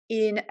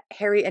in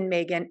Harry and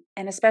Meghan,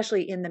 and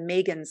especially in the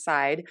Meghan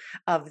side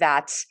of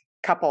that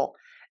couple,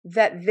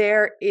 that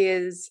there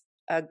is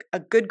a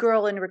good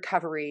girl in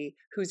recovery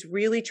who's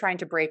really trying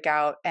to break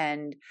out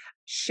and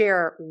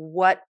share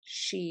what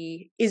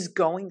she is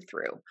going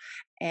through.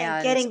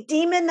 And getting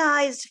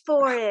demonized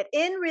for it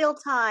in real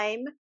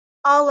time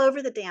all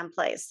over the damn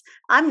place.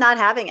 I'm not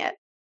having it.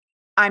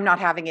 I'm not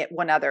having it,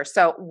 one other.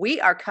 So we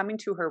are coming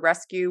to her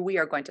rescue. We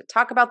are going to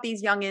talk about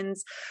these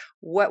youngins,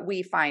 what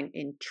we find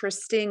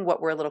interesting,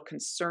 what we're a little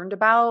concerned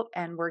about,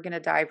 and we're going to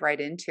dive right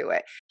into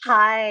it.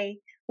 Hi,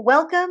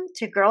 welcome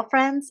to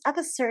Girlfriends of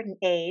a Certain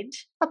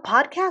Age, a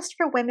podcast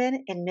for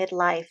women in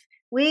midlife.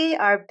 We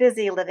are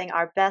busy living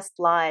our best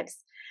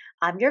lives.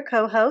 I'm your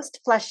co-host,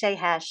 Flashay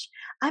Hesh.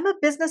 I'm a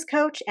business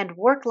coach and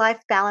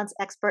work-life balance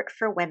expert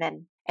for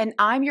women. And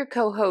I'm your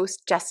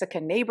co-host, Jessica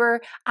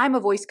Neighbor. I'm a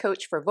voice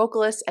coach for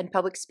vocalists and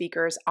public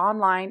speakers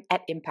online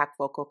at Impact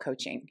Vocal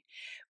Coaching.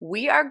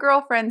 We are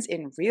girlfriends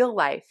in real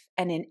life,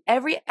 and in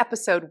every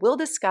episode, we'll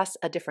discuss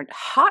a different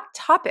hot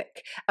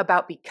topic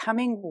about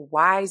becoming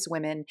wise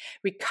women,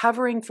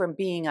 recovering from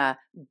being a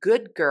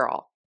good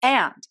girl,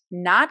 and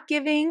not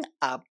giving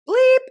a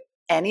bleep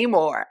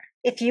anymore.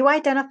 If you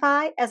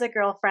identify as a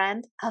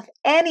girlfriend of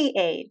any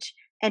age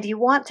and you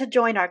want to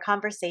join our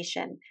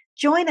conversation,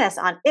 join us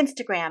on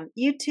Instagram,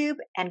 YouTube,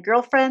 and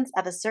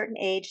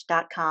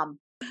girlfriendsofacertainage.com.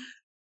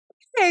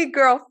 Hey,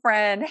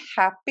 girlfriend.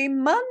 Happy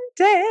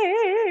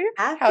Monday.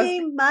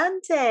 Happy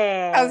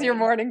Monday. How's your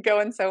morning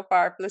going so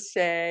far,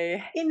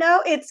 Flashay? You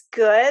know, it's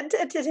good.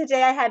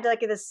 Today I had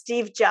like the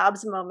Steve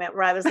Jobs moment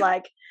where I was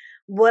like,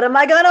 what am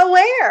I going to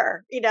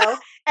wear?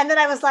 And then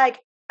I was like,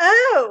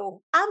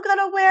 oh, I'm going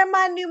to wear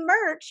my new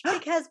merch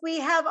because we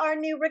have our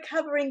new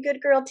Recovering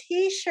Good Girl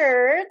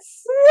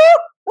t-shirts.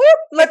 Whoop,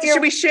 whoop.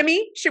 Should we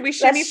shimmy? Should we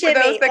shimmy for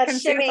those that can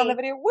see us on the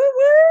video? Woo,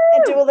 woo.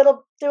 And do a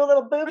little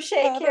boob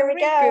shake. Here we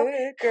go.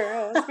 Good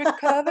girls,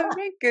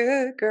 recovering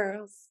good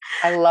girls.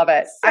 I love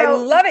it. I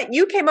love it.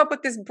 You came up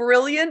with this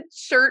brilliant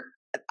shirt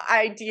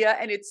idea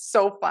and it's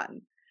so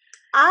fun.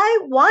 I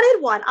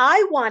wanted one.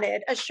 I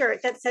wanted a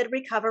shirt that said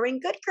 "Recovering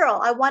Good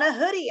Girl." I want a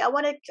hoodie. I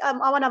want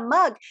a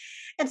mug.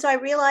 And so I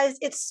realized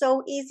it's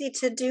so easy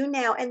to do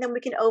now. And then we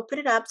can open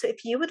it up. So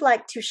if you would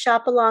like to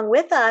shop along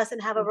with us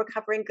and have a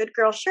Recovering Good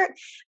Girl shirt,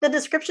 the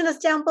description is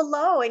down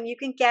below and you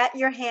can get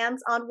your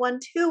hands on one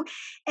too.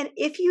 And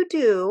if you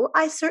do,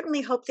 I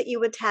certainly hope that you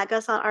would tag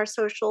us on our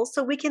socials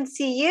so we can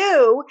see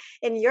you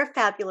in your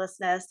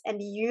fabulousness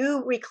and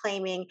you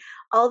reclaiming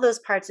all those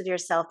parts of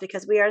yourself,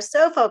 because we are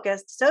so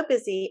focused, so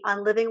busy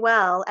on living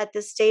well at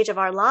this stage of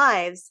our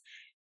lives.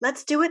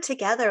 Let's do it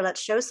together.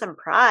 Let's show some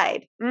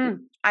pride.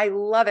 I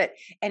love it.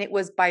 And it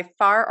was by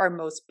far our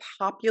most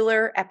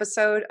popular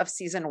episode of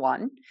season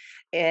 1.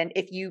 And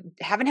if you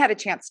haven't had a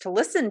chance to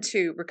listen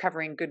to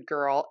Recovering Good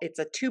Girl, it's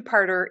a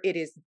 2-parter. It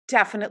is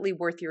definitely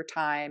worth your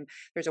time.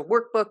 There's a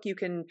workbook you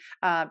can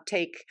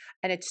take,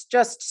 and it's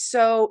just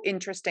so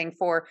interesting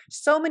for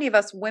so many of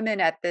us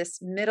women at this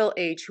middle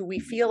age who we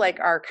feel like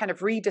are kind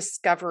of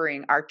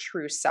rediscovering our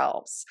true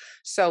selves.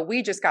 So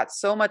we just got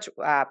so much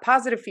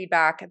positive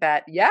feedback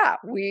that,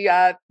 we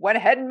went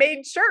ahead and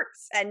made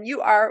shirts, and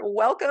you are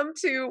welcome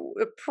to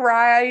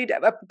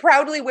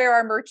proudly wear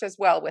our merch as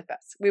well with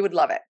us. We would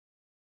love it.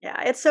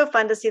 Yeah, it's so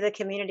fun to see the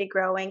community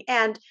growing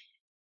and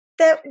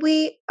that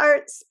we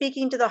are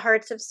speaking to the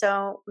hearts of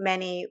so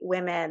many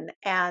women.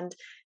 And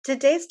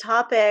today's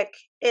topic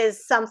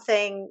is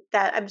something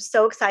that I'm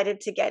so excited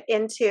to get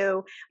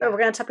into. We're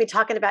going to be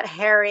talking about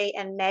Harry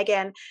and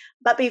Meghan.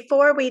 But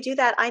before we do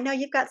that, I know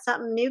you've got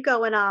something new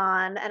going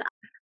on.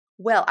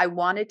 Well, I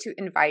wanted to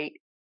invite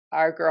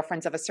our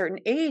girlfriends of a certain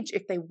age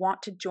if they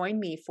want to join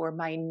me for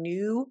my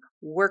new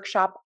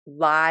workshop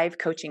live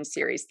coaching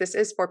series. This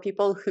is for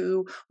people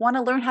who want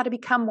to learn how to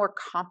become more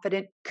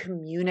confident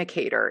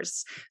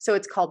communicators. So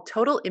it's called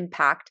Total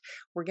Impact.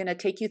 We're going to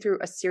take you through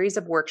a series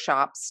of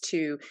workshops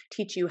to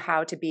teach you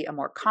how to be a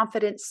more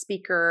confident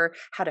speaker,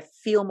 how to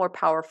feel more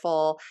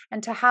powerful,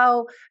 and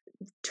to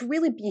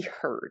really be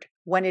heard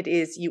when it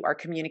is you are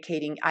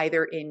communicating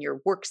either in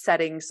your work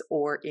settings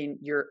or in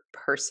your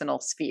personal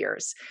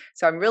spheres.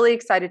 So I'm really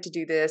excited to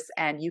do this,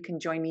 and you can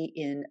join me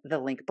in the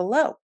link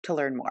below to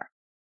learn more.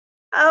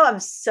 Oh, I'm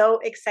so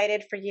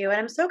excited for you. And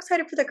I'm so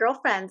excited for the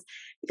girlfriends,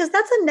 because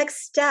that's the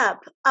next step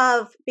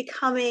of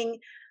becoming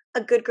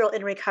a good girl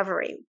in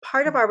recovery.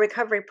 Part of our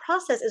recovery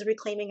process is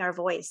reclaiming our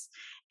voice.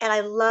 And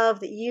I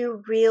love that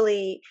you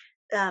really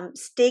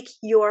stake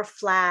your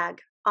flag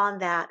on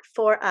that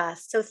for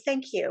us. So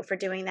thank you for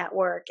doing that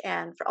work,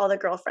 and for all the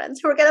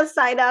girlfriends who are going to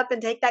sign up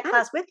and take that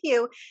class with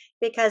you,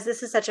 because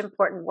this is such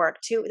important work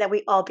too, that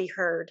we all be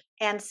heard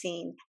and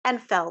seen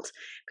and felt,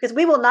 because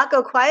we will not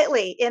go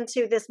quietly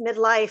into this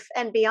midlife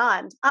and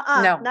beyond.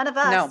 No, none of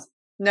us.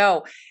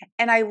 No.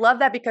 And I love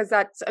that, because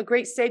that's a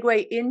great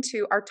segue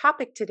into our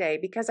topic today,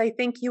 because I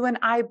think you and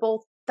I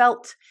both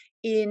felt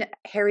in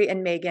Harry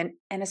and Meghan,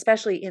 and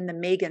especially in the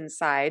Meghan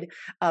side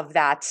of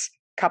that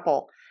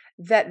couple,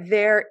 that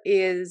there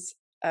is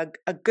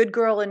a good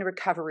girl in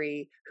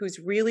recovery who's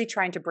really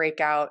trying to break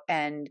out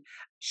and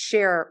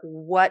share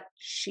what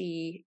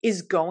she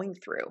is going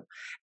through.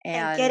 And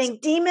And getting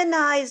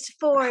demonized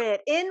for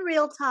it in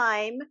real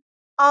time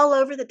all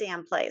over the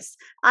damn place.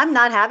 I'm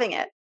not having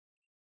it.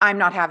 I'm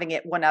not having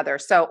it one other.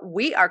 So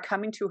we are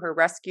coming to her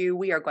rescue.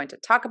 We are going to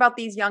talk about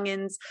these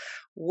youngins,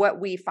 what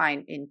we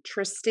find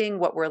interesting,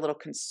 what we're a little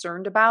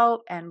concerned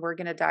about, and we're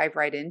going to dive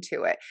right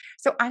into it.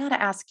 So I got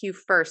to ask you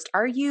first,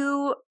 are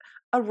you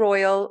a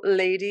royal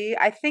lady?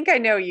 I think I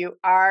know you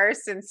are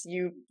since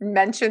you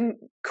mention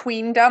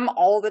queendom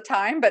all the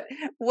time, but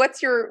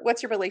what's your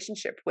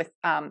relationship with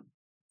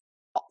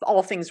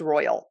all things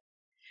royal?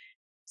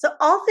 So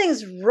all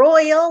things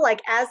royal,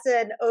 like as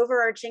an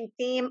overarching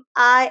theme,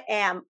 I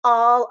am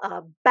all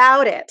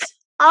about it.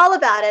 All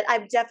about it.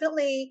 I'm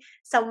definitely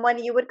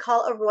someone you would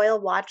call a royal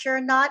watcher,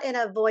 not in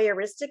a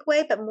voyeuristic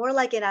way, but more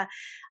like in a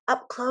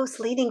up close,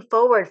 leaning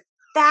forward,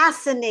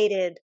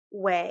 fascinated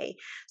way.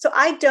 So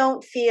I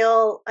don't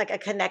feel like a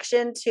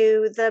connection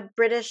to the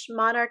British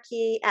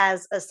monarchy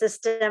as a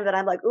system that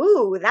I'm like,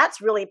 ooh, that's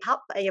really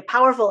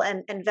powerful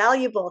and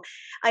valuable.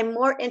 I'm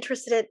more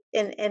interested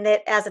in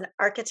it as an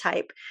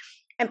archetype.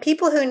 And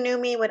people who knew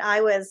me when I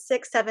was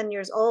 6, 7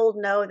 years old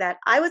know that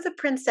I was a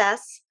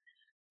princess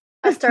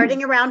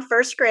starting around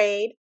first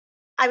grade.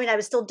 I mean, I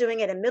was still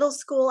doing it in middle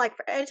school. Like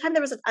anytime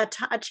there was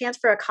a chance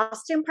for a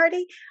costume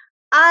party,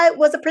 I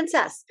was a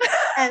princess.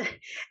 and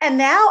and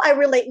now I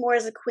relate more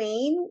as a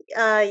queen.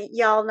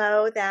 Y'all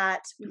know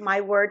that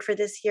my word for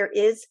this year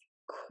is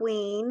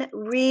queen,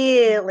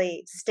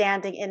 really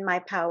standing in my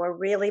power,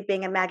 really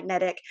being a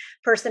magnetic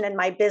person in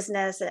my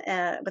business,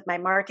 with my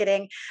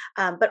marketing,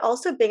 but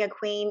also being a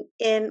queen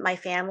in my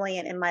family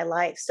and in my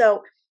life.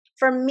 So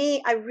for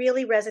me, I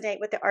really resonate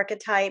with the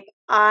archetype.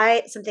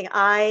 Something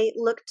I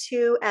look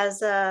to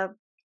as a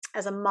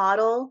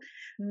model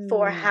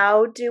for Mm.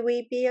 how do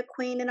we be a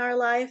queen in our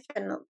life,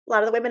 and a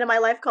lot of the women in my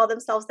life call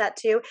themselves that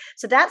too.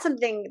 So that's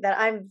something that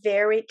I'm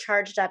very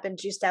charged up and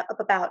juiced up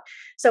about.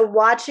 So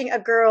watching a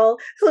girl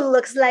who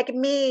looks like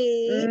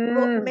me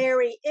Mm.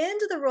 marry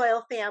into the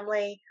royal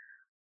family,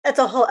 that's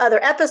a whole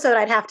other episode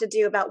I'd have to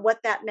do about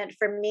what that meant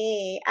for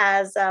me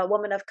as a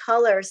woman of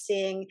color,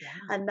 seeing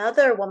Yeah.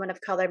 another woman of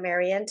color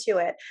marry into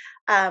it.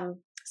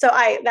 So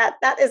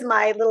that is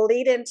my little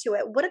lead into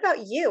it. What about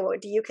you?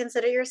 Do you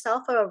consider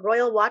yourself a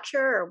royal watcher,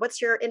 or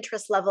what's your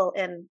interest level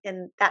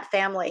in that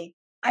family?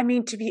 I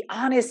mean, to be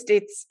honest,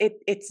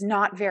 it's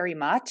not very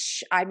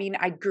much. I mean,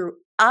 I grew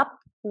up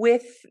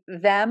with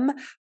them,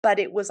 but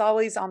it was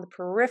always on the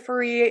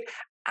periphery.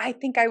 I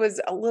think I was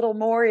a little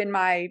more in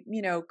my,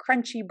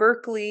 crunchy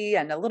Berkeley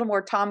and a little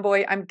more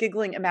tomboy. I'm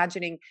giggling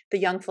imagining the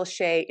young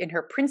Flachet in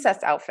her princess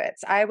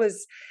outfits. I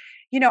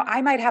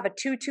might have a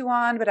tutu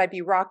on, but I'd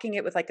be rocking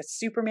it with like a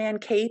Superman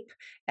cape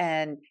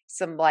and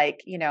some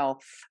like,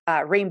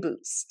 rain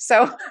boots.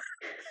 So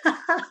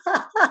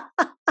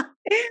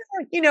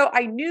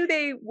I knew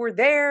they were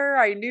there.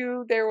 I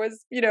knew there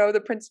was,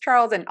 the Prince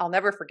Charles, and I'll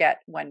never forget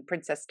when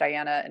Princess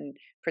Diana and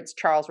Prince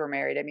Charles were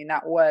married. I mean,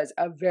 that was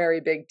a very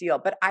big deal,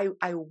 but I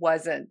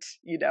wasn't,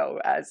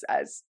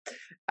 as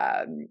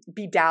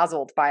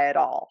bedazzled by it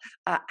all.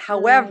 Mm.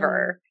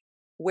 However,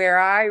 where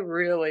I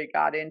really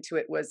got into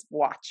it was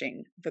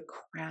watching The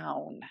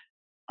Crown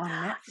on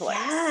Netflix.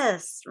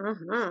 Yes.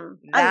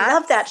 I That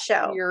love that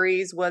show.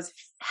 series was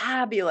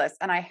fabulous,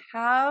 and I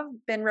have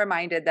been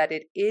reminded that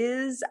it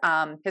is,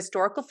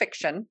 historical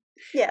fiction,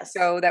 Yes.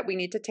 so that we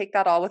need to take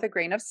that all with a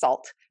grain of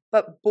salt,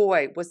 but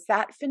boy, was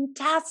that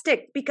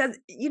fantastic because,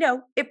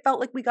 it felt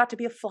like we got to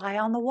be a fly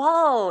on the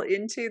wall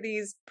into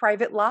these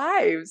private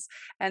lives,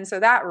 and so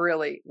that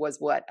really was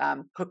what,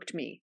 hooked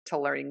me to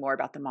learning more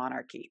about the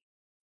monarchy.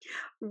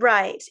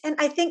 Right. And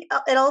I think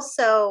it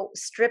also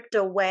stripped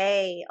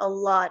away a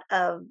lot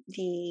of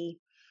the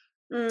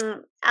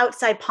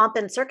outside pomp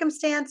and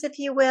circumstance, if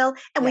you will.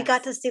 And we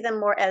got Yes. to see them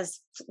more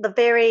as the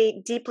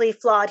very deeply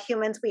flawed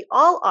humans we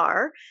all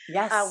are. We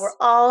Yes.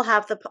 all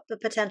have the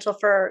potential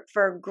for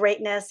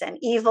greatness and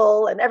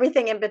evil and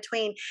everything in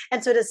between.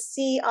 And so to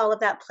see all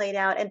of that played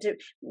out and to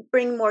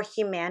bring more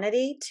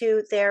humanity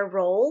to their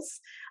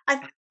roles,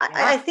 I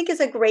I Yeah. think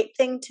is a great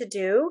thing to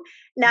do.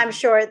 Now, I'm Mhm.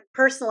 sure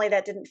personally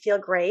that didn't feel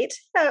great,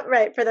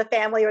 right, for the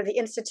family or the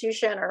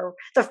institution or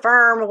the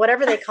firm or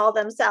whatever they call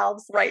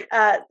themselves. Right.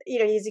 As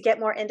you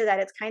get more into that,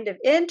 it's kind of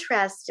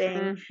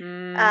interesting.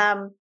 Mhm.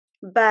 Um,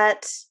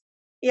 but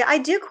yeah, I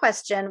do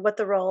question what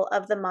the role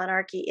of the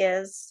monarchy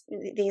is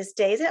these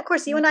days. And of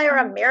course, you and I are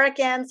Mhm.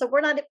 American, so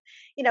we're not,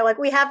 like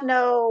we have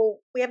no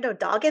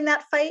dog in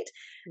that fight.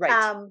 Right.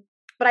 Um,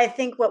 but I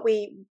think what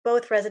we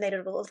both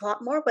resonated with a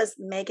lot more was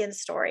Megan's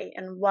story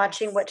and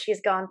watching Yes. what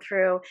she's gone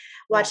through,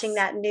 watching Yes.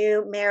 that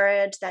new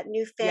marriage, that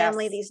new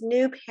family, Yes. these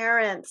new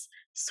parents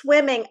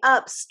swimming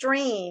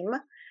upstream,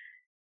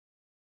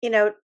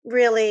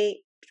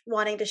 really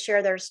wanting to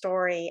share their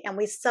story. And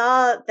we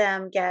saw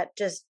them get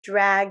just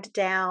dragged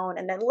down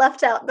and then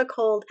left out in the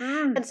cold.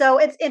 Mm. And so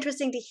it's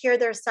interesting to hear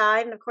their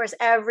side. And of course,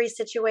 every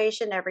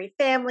situation, every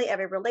family,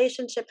 every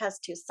relationship has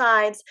two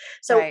sides.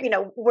 So, Right.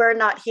 we're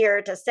not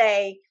here to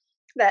say,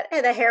 that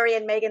the Harry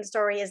and Meghan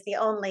story is the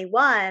only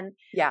one,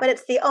 Yeah. but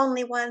it's the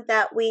only one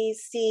that we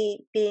see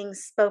being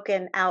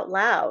spoken out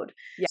loud.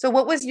 Yeah. So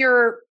what was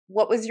your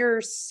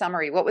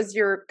summary? What was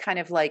your kind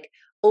of like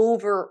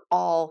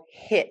overall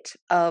hit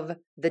of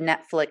the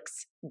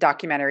Netflix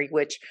documentary,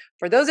 which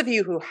for those of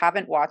you who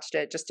haven't watched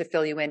it, just to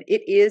fill you in,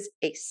 it is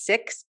a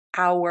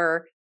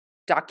 6-hour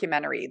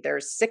documentary.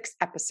 There's 6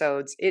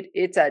 episodes.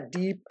 It's a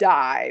deep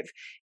dive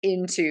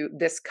into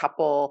this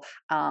couple.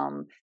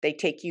 They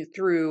take you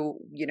through,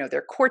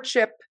 their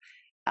courtship,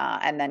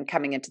 and then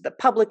coming into the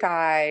public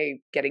eye,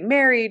 getting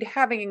married,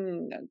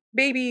 having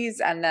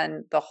babies, and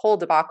then the whole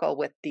debacle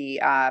with the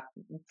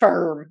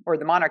firm or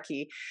the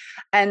monarchy.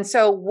 And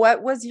so,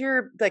 what was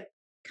your like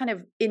kind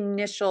of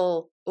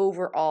initial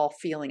overall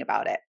feeling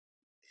about it?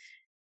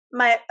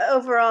 My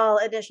overall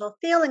initial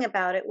feeling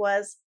about it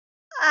was,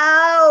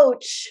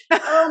 ouch.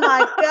 Oh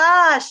my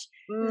gosh.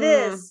 Mm,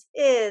 This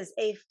is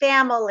a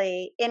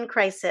family in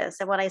crisis.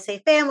 And when I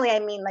say family, I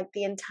mean like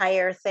the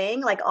entire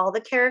thing, like all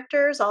the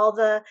characters,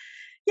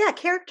 yeah,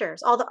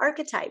 characters, all the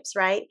archetypes,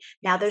 right?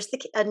 Now yes.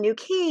 there's a new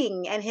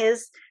king and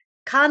his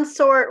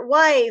consort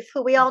wife,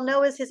 who we all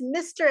know is his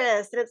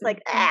mistress. And it's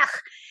like, Mhm.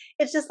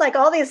 it's just like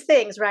all these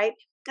things, right?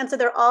 And so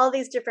there are all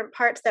these different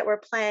parts that we're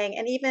playing.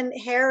 And even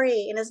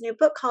Harry in his new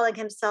book calling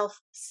himself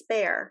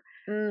Spare.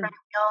 Mm, We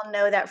all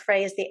know that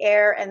phrase, the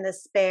heir and the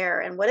spare.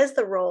 And what is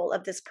the role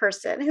of this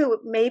person who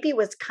maybe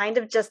was kind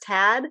of just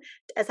had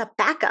as a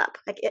backup?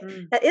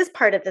 mm. That is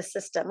part of the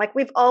system. Like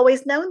we've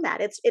always known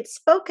that. It's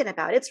spoken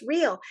about. It's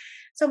real.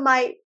 So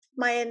my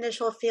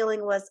initial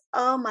feeling was,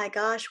 oh my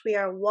gosh, we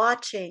are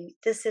watching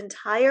this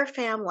entire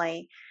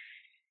family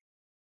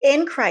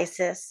in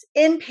crisis,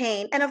 in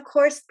pain, and of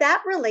course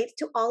that relates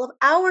to all of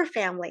our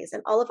families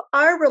and all of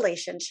our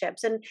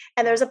relationships. And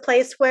Yeah. there's a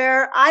place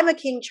where I'm a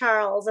King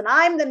Charles, and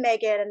I'm the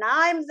Meghan, and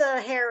I'm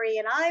the Harry,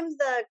 and I'm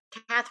the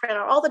Catherine,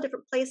 or all the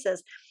different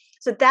places.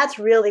 So that's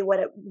really what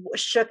it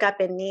shook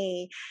up in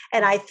me,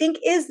 and I think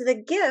is the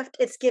gift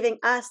it's giving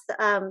us,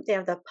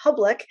 the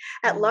public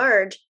at Mm,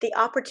 large, the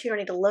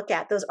opportunity to look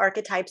at those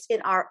archetypes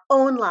in our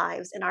own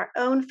lives, in our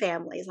own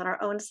families, in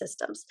our own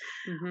systems.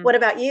 mhm. What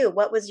about you?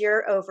 What was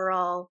your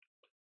overall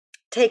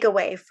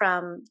takeaway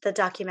from the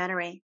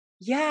documentary?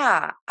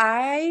 Yeah,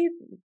 I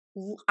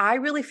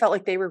really felt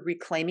like they were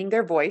reclaiming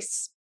their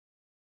voice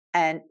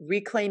and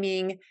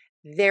reclaiming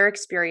their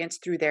experience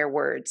through their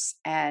words.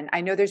 And I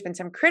know there's been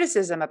some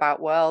criticism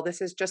about, well, this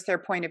is just their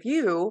point of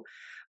view,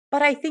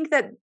 but I think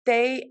that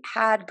they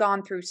had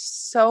gone through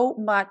so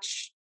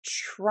much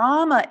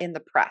trauma in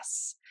the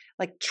press,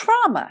 like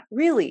trauma,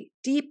 really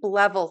deep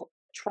level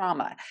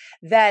trauma,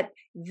 that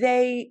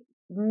they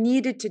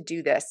needed to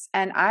do this.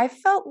 And I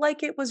felt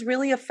like it was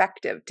really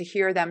effective to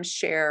hear them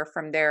share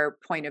from their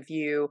point of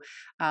view,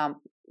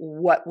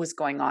 what was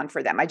going on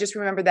for them. I just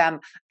remember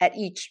them at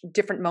each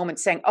different moment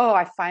saying, oh,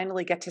 I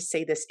finally get to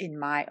say this in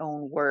my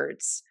own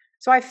words.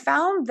 So I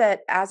found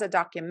that as a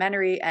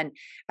documentary, and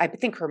I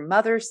think her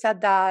mother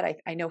said that.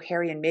 I know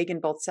Harry and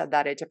Meghan both said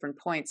that at different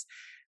points,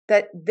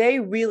 that they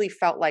really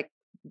felt like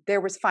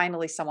there was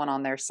finally someone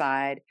on their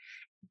side.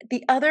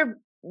 The other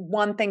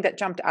one thing that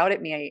jumped out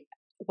at me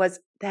was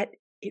that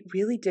it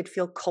really did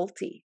feel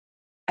culty.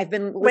 I've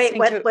been Wait,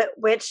 listening to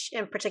which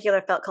in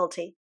particular felt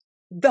culty?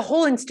 the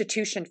whole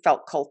institution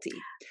felt culty.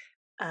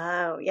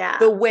 Oh, The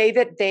yeah. way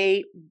that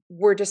they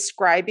were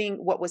describing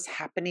what was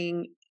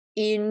happening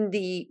in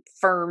the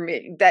firm,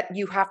 that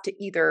you have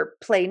to either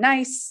play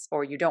nice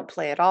or you don't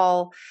play at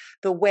all.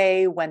 The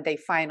way when they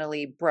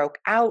finally broke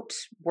out,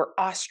 were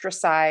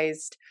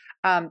ostracized.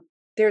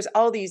 There's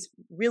all these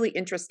really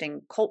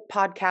interesting cult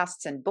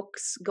podcasts and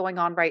books going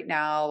on right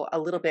now, a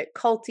little bit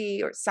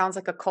culty, or it sounds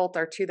like a cult,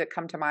 or two that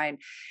come to mind.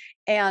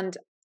 And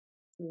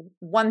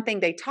one thing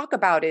they talk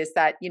about is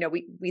that,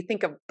 we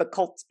think of the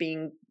cults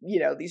being,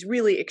 these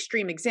really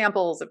extreme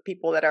examples of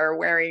people that are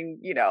wearing,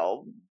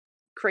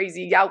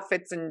 crazy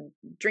outfits and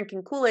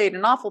drinking Kool-Aid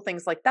and awful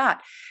things like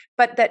that,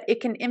 but that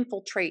it can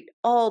infiltrate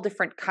all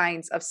different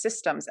kinds of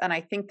systems. And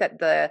I think that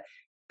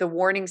the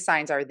warning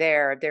signs are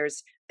there.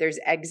 There's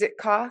exit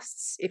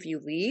costs if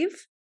you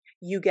leave.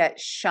 You get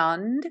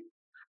shunned.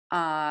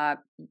 uh,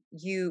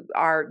 you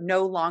are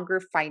no longer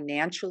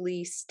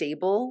financially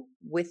stable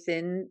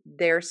within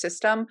their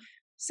system.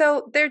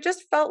 So there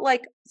just felt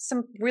like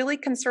some really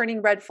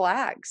concerning red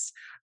flags,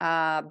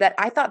 that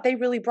I thought they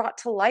really brought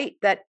to light.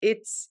 That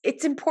it's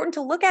important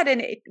to look at.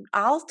 And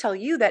I'll tell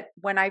you that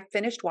when I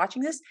finished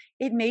watching this,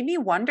 it made me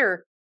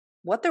wonder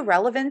what the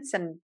relevance,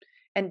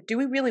 and do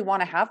we really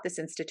want to have this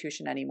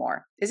institution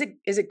anymore? Is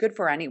it good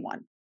for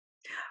anyone?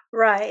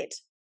 Right.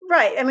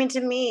 Right. I mean,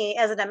 to me,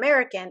 as an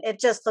American, it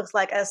just looks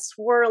like a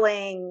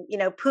swirling,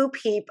 poop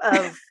heap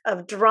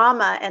of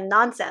drama and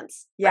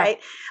nonsense. Yeah. Right.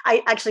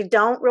 I actually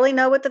don't really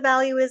know what the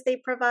value is they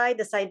provide.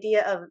 This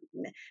idea of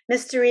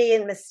mystery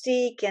and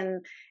mystique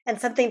and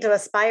something to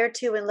aspire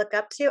to and look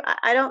up to.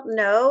 I don't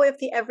know if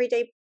the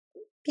everyday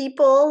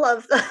people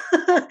of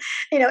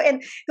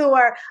and who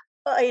are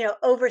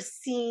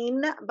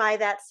overseen by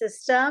that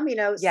system,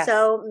 Yes.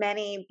 so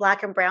many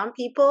black and brown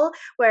people,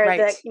 where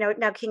Right.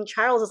 now King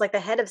Charles is like the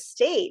head of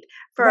state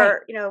Right.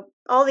 for,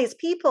 all these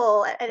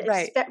people. And it's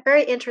Right.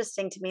 very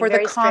interesting to me, For the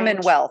very strange.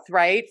 Commonwealth,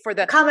 right? For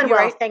the you're Commonwealth,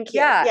 right. thank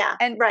you. Yeah. Yeah,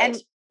 right.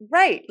 And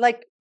right.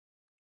 Like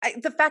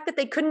the fact that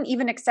they couldn't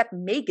even accept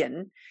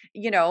Meghan,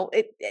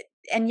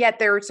 and yet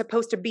they're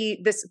supposed to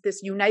be this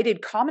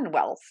united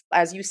Commonwealth,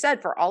 as you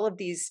said, for all of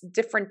these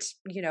different,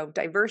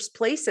 diverse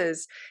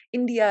places,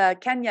 India,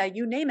 Kenya,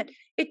 you name it.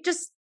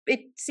 It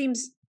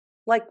seems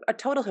like a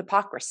total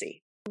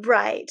hypocrisy.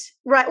 Right,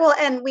 right. Well,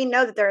 and we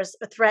know that there's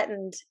a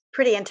threatened,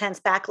 pretty intense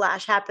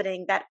backlash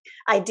happening. That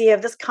idea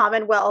of this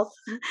Commonwealth,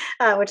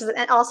 which is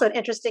also an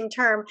interesting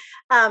term,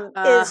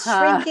 is Uh-huh.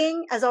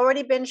 shrinking, has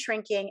already been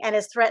shrinking, and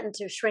is threatened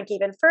to shrink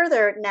even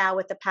further now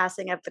with the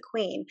passing of the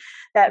Queen.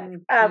 That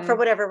for Mhm.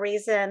 whatever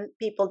reason,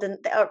 people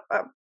didn't,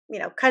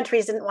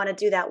 countries didn't want to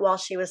do that while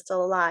she was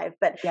still alive,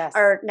 but Yes.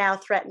 are now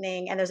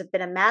threatening. And there's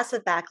been a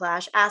massive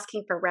backlash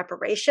asking for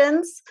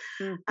reparations,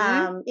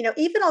 Mhm.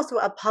 even also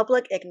a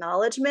public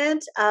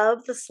acknowledgement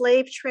of the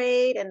slave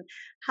trade and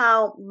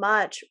how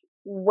much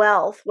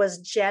wealth was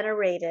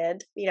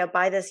generated,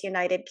 by this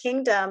United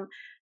Kingdom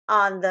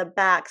on the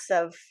backs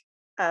of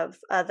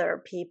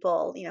other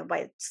people,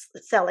 by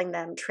selling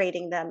them,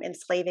 trading them,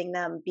 enslaving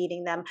them,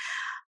 beating them.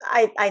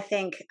 I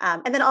think,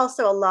 and then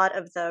also a lot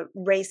of the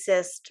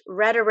racist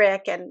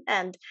rhetoric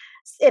and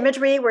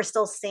imagery we're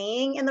still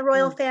seeing in the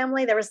royal Mm.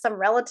 family. There was some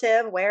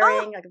relative Oh,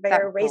 wearing like a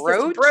very that racist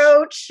brooch?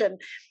 brooch,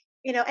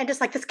 and just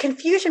like this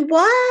confusion.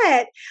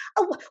 What?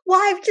 Oh,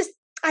 why?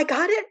 I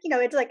got it.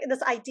 It's like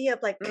this idea of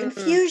like Mm.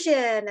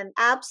 confusion and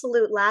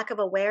absolute lack of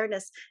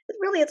awareness. But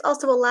really, it's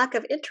also a lack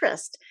of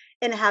interest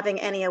in having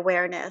any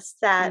awareness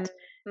that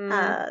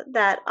Mhm.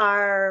 that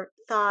our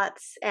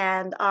thoughts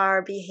and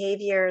our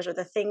behaviors, or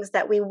the things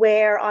that we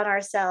wear on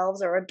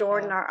ourselves or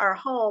adorn in Yeah. our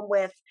home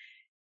with,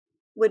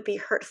 would be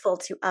hurtful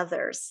to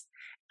others,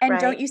 And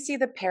don't right? you see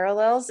the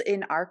parallels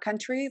in our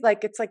country?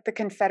 Like, it's like the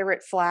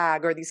Confederate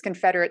flag or these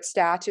Confederate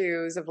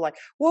statues of like,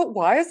 well,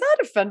 why is that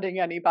offending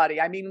anybody?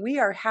 I mean, we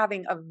are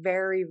having a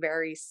very,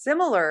 very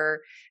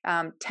similar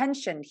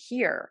tension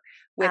here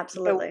with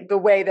Absolutely. the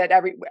way that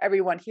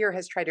everyone here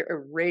has tried to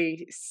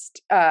erase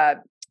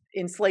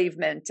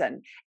enslavement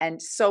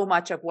and so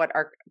much of what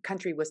our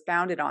country was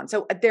founded on.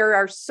 So there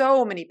are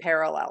so many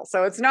parallels.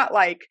 So it's not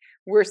like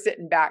we're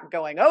sitting back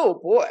going, "Oh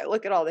boy,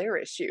 look at all their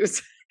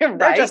issues." They're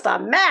Right? just a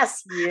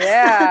mess.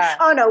 Yeah.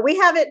 Oh no, we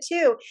have it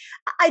too.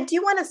 I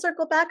do want to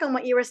circle back on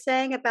what you were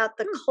saying about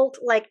the Hmm.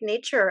 cult-like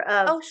nature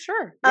of Oh,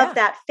 sure. of Yeah.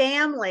 that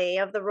family,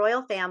 of the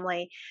royal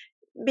family,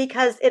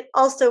 because it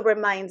also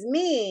reminds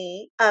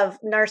me of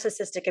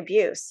narcissistic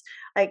abuse.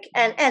 Like,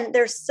 and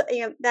there's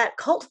that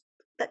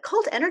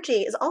cult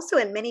energy is also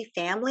in many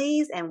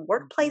families and Mhm,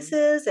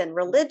 workplaces and mhm.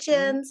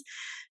 religions.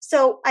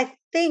 So I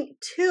think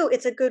too,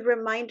 it's a good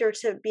reminder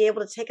to be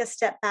able to take a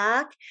step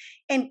back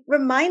and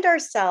remind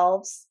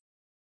ourselves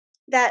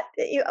that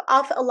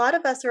a lot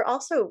of us are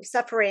also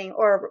suffering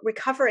or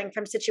recovering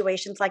from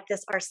situations like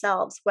this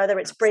ourselves, whether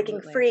it's breaking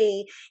Absolutely.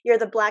 free. You're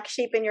the black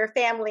sheep in your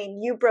family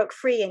and you broke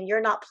free and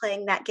you're not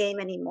playing that game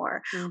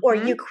anymore, or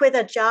you Mhm, quit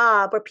a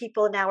job where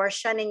people now are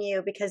shunning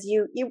you because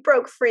you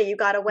broke free, you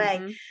got away.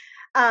 mhm,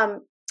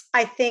 um,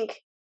 I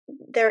think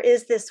there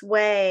is this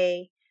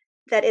way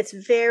that it's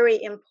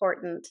very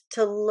important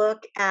to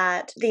look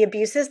at the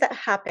abuses that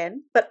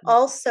happen, but mhm,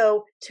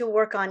 also to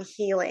work on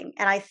healing.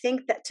 And I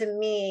think that, to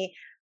me,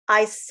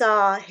 I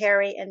saw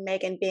Harry and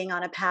Meghan being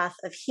on a path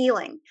of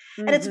healing.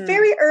 And it's mhm,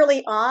 very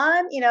early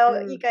on. You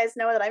mm. guys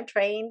know that I'm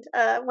trained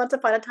once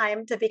upon a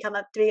time to be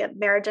a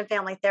marriage and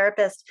family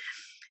therapist.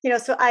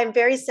 So I'm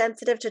very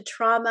sensitive to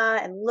trauma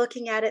and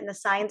looking at it and the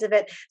signs of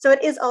it. So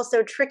it is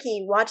also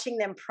tricky watching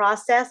them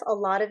process a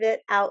lot of it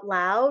out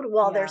loud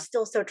while they're Yeah.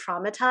 still so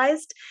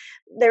traumatized.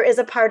 There is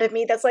a part of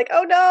me that's like,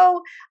 oh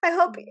no, I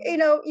hope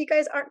Mhm, you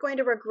guys aren't going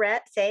to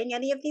regret saying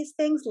any of these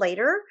things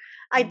later.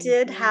 I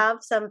did mhm. have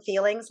some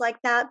feelings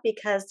like that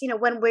because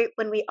when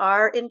we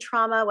are in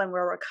trauma, when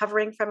we're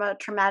recovering from a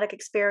traumatic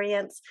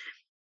experience,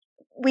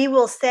 we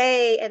will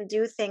say and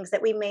do things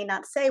that we may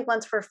not say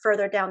once we're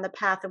further down the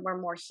path and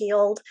we're more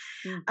healed.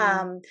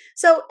 Mhm.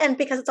 And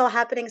because it's all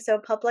happening so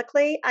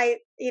publicly, and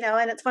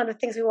it's one of the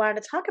things we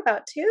wanted to talk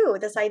about too,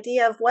 this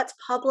idea of what's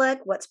public,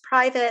 what's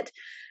private.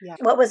 Yeah,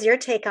 What was your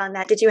take on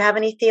that? Did you have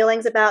any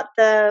feelings about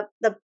the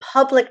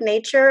public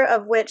nature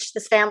of which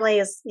this family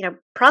is,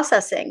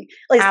 processing?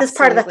 At least this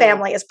part of the absolutely.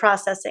 family is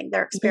processing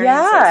their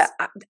Yeah, experiences.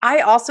 I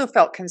also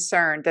felt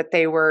concerned that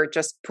they were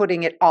just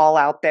putting it all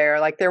out there.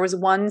 Like, there was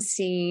one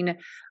scene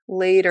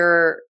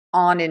later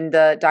on in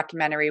the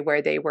documentary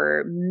where they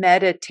were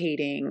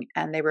meditating,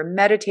 and they were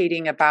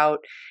meditating about,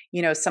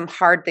 some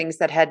hard things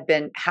that had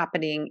been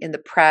happening in the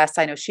press.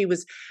 I know she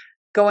was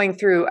going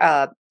through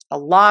a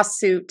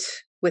lawsuit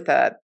with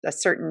a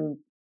certain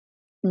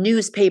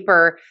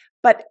newspaper,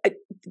 but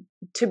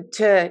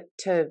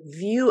to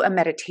view a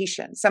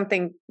meditation,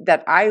 something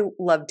that I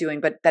love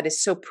doing, but that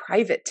is so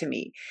private to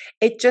me,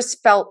 it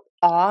just felt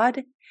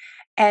odd.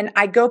 And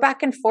I go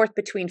back and forth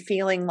between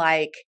feeling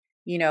like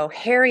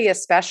Harry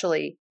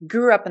especially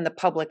grew up in the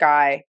public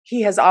eye.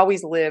 He has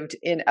always lived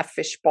in a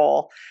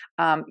fishbowl.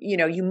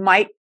 You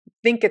might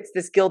think it's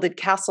this gilded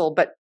castle,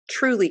 but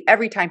truly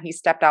every time he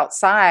stepped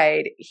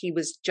outside, he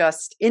was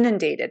just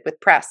inundated with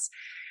press.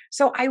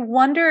 So I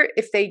wonder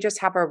if they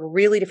just have a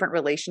really different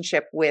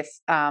relationship with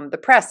the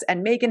press.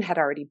 And Meghan had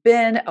already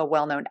been a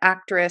well-known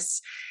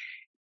actress.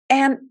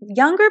 And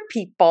younger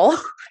people,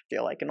 I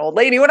feel like an old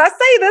lady when I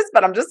say this,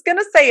 but I'm just going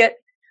to say it,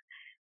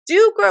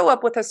 do grow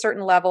up with a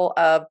certain level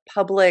of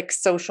public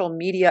social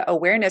media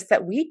awareness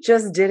that we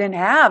just didn't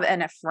have.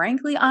 And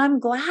frankly, I'm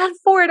glad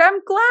for it.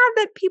 I'm glad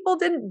that people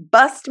didn't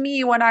bust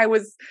me when I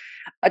was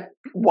a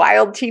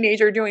wild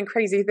teenager doing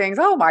crazy things.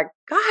 Oh my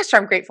gosh,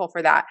 I'm grateful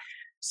for that.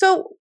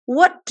 So,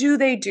 what do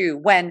they do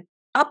when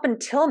up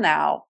until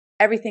now,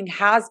 everything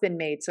has been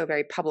made so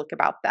very public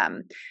about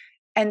them?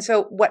 And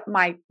so what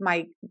my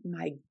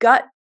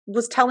gut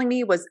was telling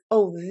me was,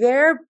 oh,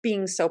 they're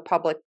being so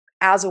public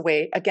as a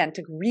way, again,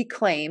 to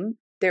reclaim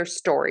their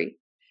story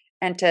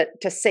and to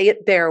say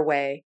it their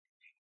way.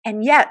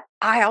 And yet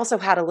I also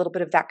had a little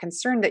bit of that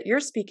concern that you're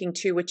speaking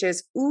to, which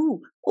is,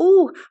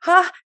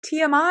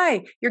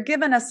 TMI, you're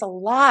giving us a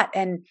lot.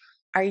 And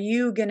are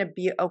you going to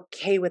be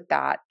okay with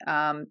that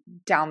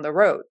down the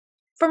road?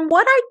 From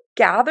what I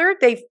gather,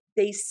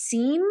 they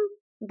seem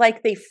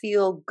like they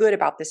feel good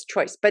about this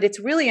choice. But it's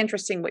really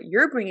interesting what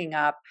you're bringing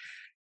up,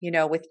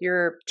 with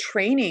your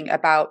training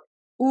about,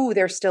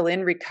 they're still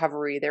in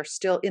recovery. They're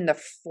still in the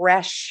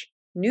fresh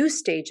new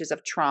stages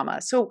of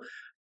trauma. So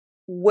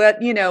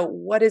what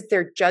is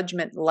their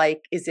judgment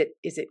like? Is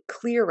it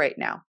clear right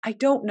now? I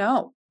don't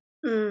know.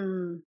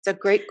 Mm.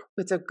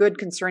 It's a good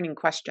concerning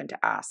question to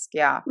ask.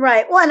 Yeah.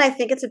 Right. Well, and I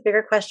think it's a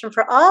bigger question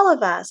for all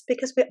of us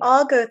because we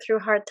all go through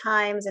hard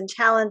times and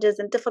challenges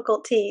and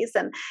difficulties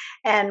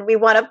and we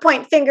want to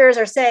point fingers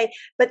or say,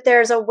 but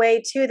there's a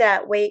way to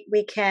that.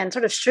 We can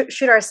sort of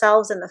shoot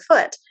ourselves in the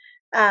foot,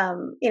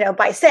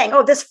 by saying,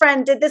 oh, this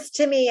friend did this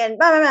to me and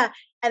blah, blah, blah.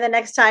 And the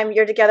next time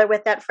you're together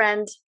with that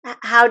friend,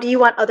 how do you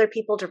want other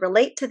people to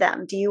relate to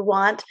them? Do you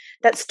want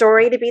that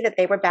story to be that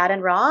they were bad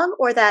and wrong,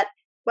 or that,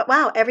 but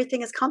wow,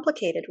 everything is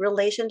complicated.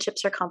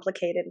 Relationships are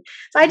complicated.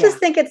 So I just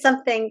Yeah. think it's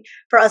something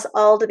for us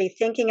all to be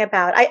thinking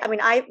about.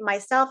 I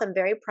myself am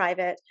very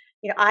private.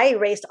 I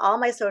erased all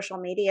my social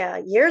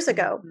media years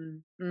ago.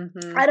 Mm-hmm.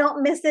 Mm-hmm. I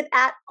don't miss it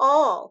at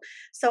all.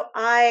 So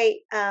I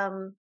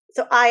am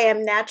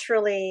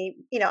naturally,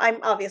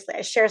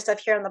 I share stuff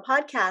here on the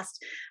podcast,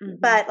 Mm-hmm.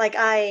 but like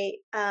I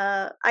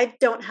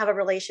don't have a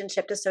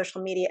relationship to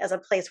social media as a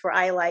place where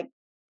I like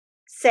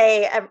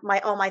say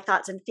all my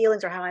thoughts and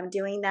feelings or how I'm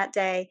doing that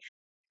day.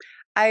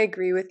 I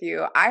agree with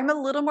you. I'm a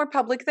little more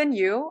public than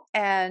you,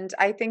 and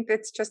I think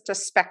it's just a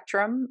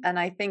spectrum, and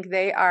I think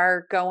they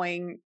are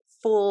going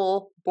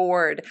full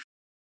board.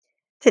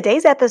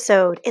 Today's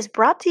episode is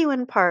brought to you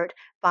in part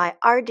by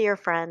our dear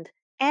friend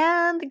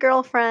and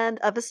girlfriend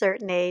of a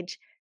certain age,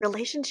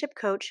 relationship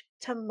coach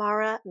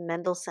Tamara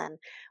Mendelson.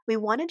 We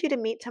wanted you to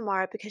meet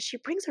Tamara because she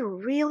brings a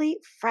really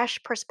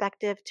fresh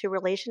perspective to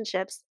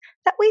relationships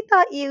that we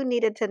thought you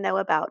needed to know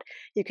about.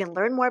 You can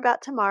learn more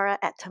about Tamara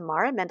at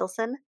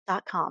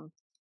tamaramendelson.com.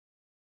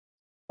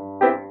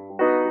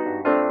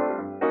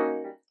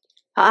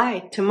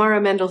 Hi, Tamara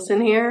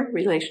Mendelson here,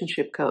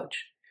 relationship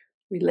coach.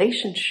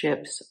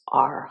 Relationships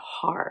are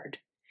hard,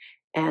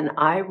 and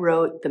I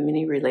wrote the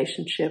mini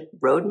relationship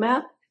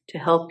roadmap to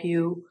help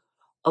you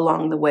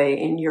along the way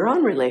in your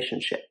own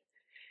relationship.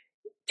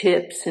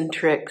 Tips and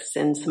tricks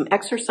and some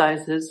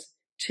exercises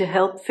to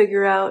help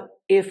figure out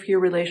if your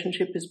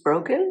relationship is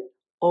broken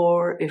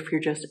or if you're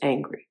just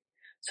angry.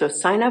 So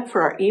sign up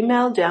for our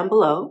email down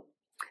below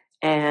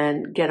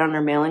and get on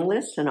our mailing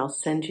list, and I'll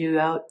send you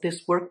out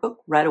this workbook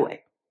right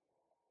away.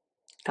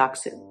 Talk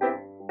soon.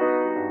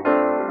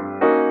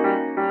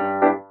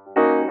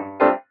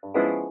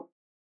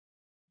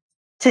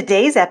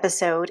 Today's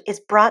episode is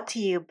brought to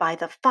you by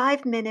the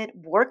 5-Minute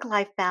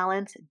Work-Life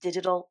Balance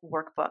Digital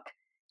Workbook.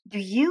 Do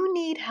you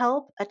need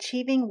help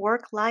achieving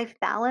work-life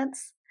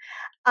balance?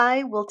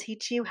 I will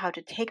teach you how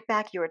to take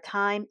back your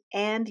time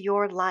and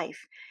your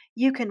life.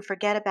 You can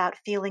forget about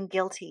feeling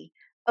guilty,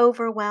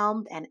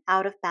 overwhelmed, and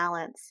out of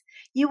balance.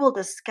 You will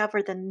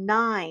discover the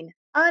 9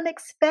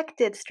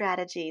 unexpected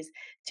strategies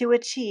to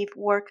achieve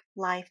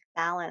work-life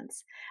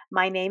balance.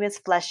 My name is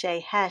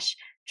Fleshay Hesh,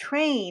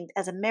 trained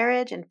as a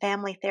marriage and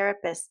family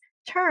therapist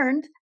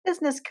turned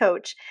business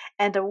coach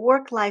and a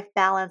work-life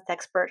balance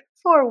expert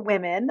for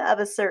women of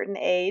a certain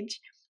age.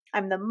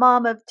 I'm the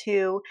mom of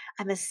 2.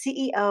 I'm a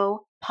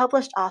CEO,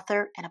 published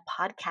author, and a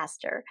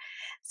podcaster.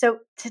 So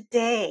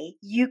today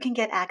you can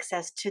get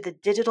access to the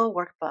digital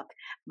workbook,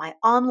 my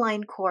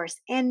online course,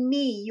 and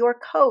me, your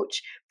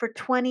coach, for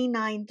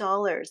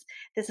 $29.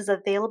 This is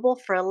available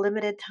for a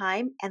limited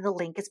time, and the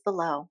link is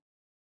below.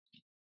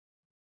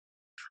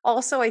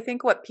 also, I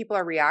think what people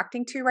are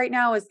reacting to right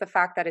now is the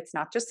fact that it's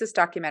not just this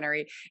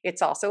documentary,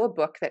 it's also a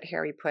book that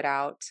Harry put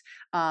out.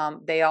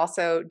 They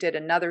also did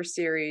another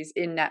series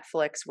in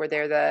Netflix where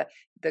they're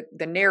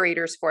the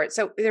narrators for it.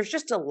 So there's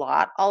just a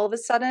lot all of a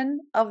sudden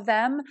of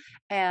them,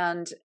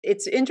 and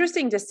it's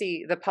interesting to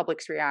see the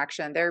public's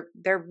reaction.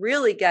 They're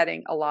really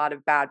getting a lot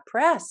of bad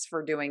press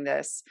for doing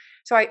this.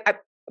 So I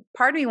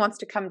part of me wants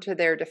to come to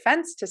their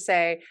defense to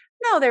say,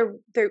 no,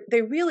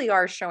 they really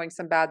are showing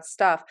some bad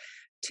stuff.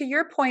 To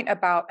your point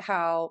about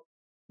how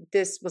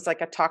this was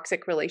like a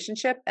toxic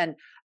relationship and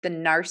the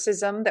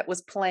narcissism that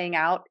was playing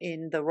out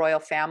in the royal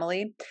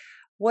family,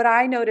 what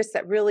I noticed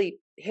that really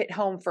hit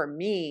home for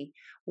me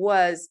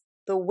was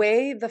the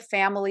way the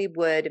family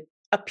would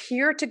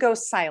appear to go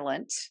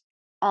silent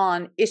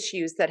on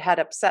issues that had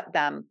upset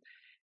them,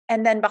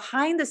 and then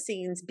behind the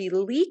scenes be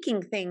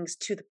leaking things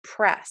to the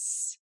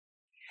press.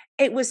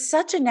 It was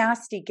such a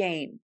nasty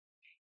game.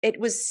 It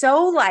was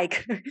so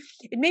like,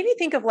 it made me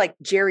think of like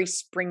Jerry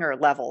Springer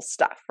level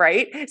stuff,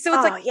 right? So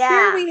it's like, Oh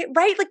yeah.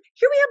 right? Like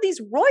here we have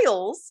these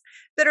royals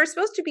that are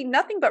supposed to be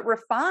nothing but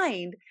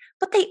refined,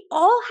 but they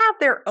all have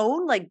their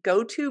own like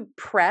go-to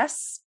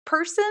press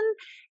person,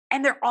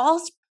 and they're all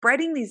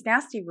spreading these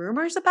nasty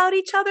rumors about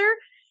each other.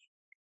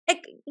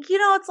 Like,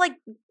 it's like,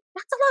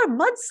 that's a lot of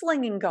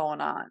mudslinging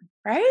going on,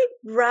 right?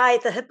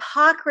 Right. The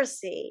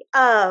hypocrisy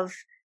of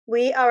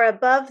we are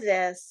above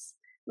this,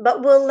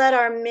 but we'll let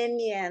our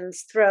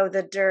minions throw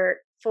the dirt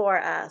for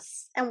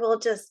us and we'll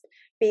just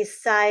be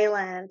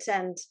silent.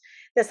 And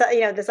this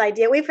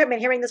idea, we've been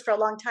hearing this for a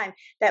long time,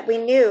 that we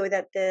knew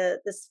that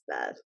this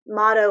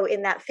motto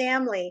in that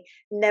family,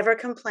 never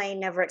complain,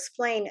 never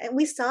explain. And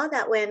we saw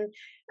that when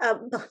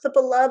the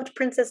beloved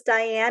Princess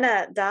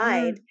Diana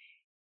died. Mm,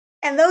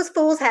 And those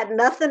fools had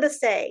nothing to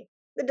say.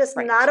 Just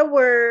right. not a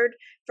word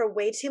for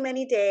way too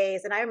many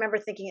days. And I remember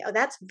thinking, oh,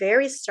 that's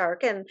very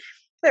stark. And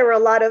there were a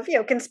lot of,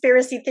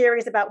 conspiracy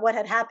theories about what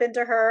had happened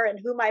to her and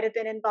who might have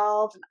been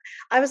involved.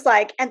 I was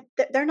like, and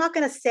they're not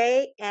going to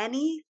say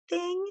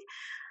anything.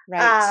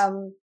 Right.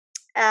 Um,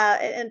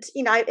 and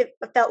it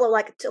felt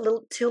like a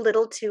little too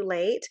little, too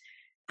late.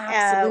 Once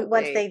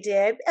Absolutely. they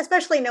did,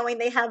 especially knowing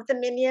they have the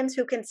minions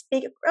who can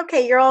speak.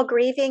 Okay, you're all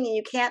grieving and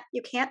you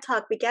can't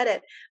talk. We get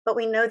it, but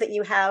we know that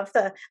you have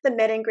the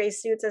men in gray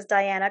suits, as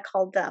Diana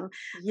called them,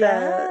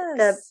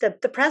 Yes.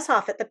 the press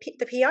office, the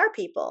PR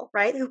people,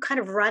 right? Who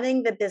kind of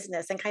running the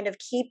business and kind of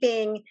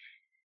keeping.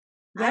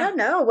 Yeah. I don't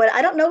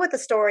know what the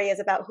story is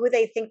about who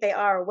they think they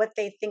are, or what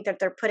they think that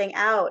they're putting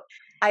out,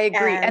 I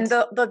agree. and And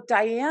the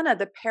Diana,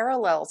 the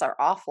parallels are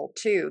awful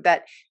too,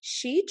 that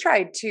she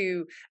tried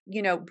to,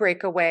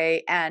 break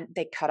away and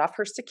they cut off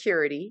her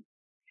security.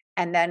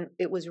 And then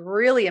it was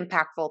really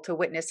impactful to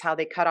witness how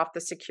they cut off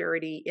the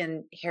security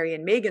in Harry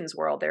and Meghan's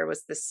world. There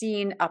was the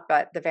scene up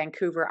at the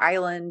Vancouver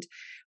Island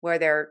where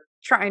they're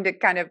trying to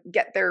kind of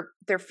get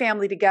their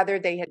family together.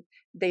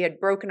 They had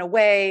broken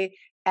away,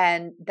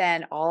 and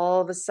then all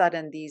of a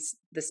sudden this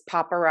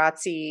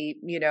paparazzi,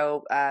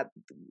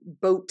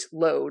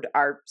 boatload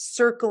are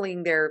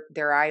circling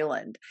their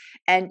island,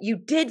 and you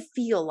did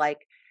feel like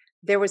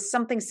there was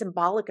something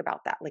symbolic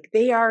about that. Like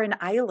they are an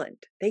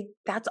island.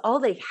 That's all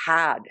they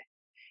had,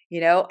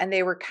 and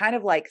they were kind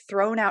of like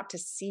thrown out to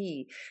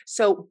sea.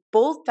 So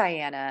both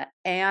Diana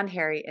and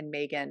Harry and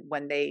Meghan,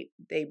 when they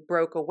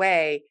broke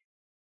away,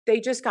 they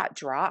just got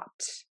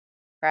dropped,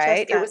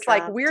 right? just It got was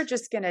like, we're dropped.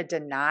 just going to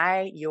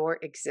deny your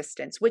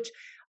existence, which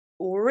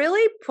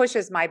really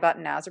pushes my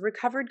button as a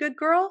recovered good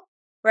girl,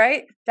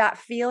 right? That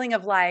feeling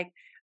of like,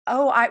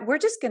 oh, we're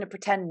just going to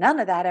pretend none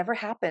of that ever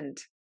happened.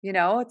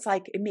 It's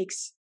like, it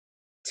makes,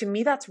 to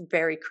me, that's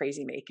very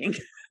crazy making.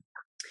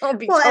 I'll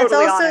be Well,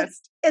 totally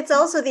honest. it's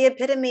also the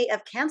epitome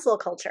of cancel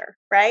culture,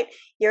 right?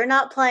 You're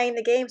not playing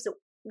the game, so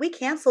we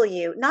cancel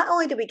you. Not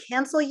only do we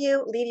cancel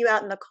you, leave you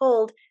out in the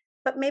cold,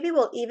 but maybe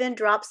we'll even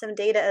drop some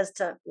data as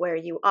to where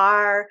you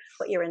are,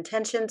 what your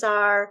intentions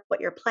are, what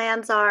your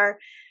plans are.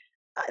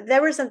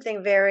 There was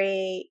something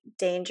very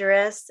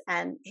dangerous,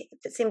 and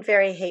it seemed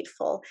very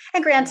hateful.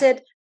 And Yeah.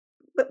 granted,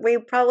 we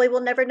probably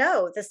will never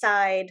know the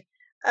side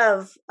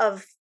of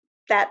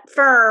that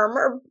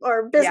firm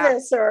or Yeah.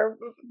 business or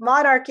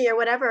monarchy or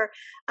whatever.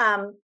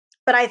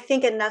 But I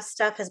think enough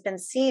stuff has been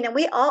seen, and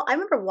I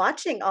remember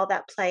watching all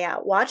that play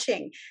out,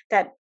 watching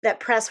that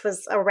press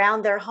was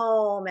around their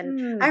home,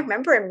 and I Mm.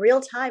 remember in real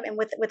time, and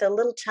with a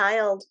little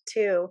child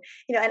too,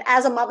 and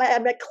as a mom,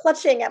 I'm like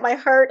clutching at my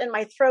heart and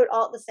my throat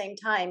all at the same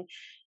time,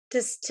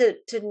 just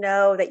to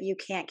know that you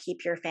can't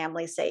keep your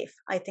family safe.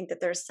 I think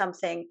that there's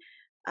something,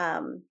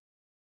 um,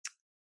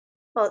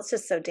 well, it's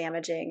just so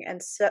damaging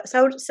and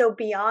so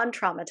beyond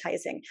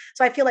traumatizing.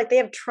 So I feel like they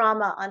have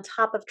trauma on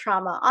top of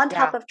trauma, on Yeah.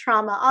 top of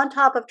trauma, on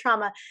top of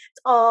trauma. It's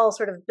all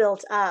sort of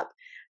built up.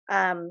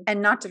 Um,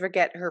 And not to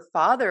forget her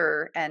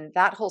father and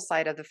that whole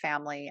side of the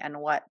family and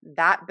what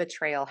that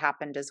betrayal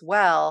happened as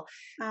well,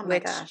 oh my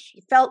which gosh,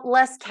 felt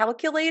less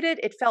calculated.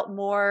 It felt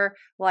more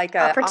like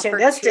a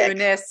opportunistic.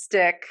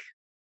 opportunistic.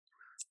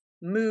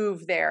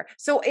 move there.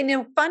 So in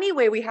a funny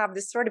way, we have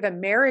this sort of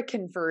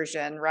American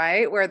version,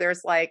 right? Where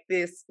there's like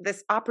this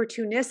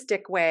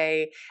opportunistic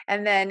way.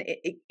 And then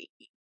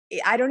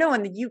I don't know,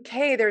 in the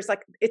UK, there's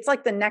like, it's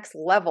like the next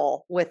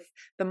level with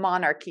the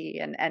monarchy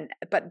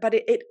but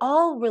it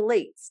all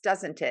relates,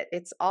 doesn't it?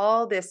 It's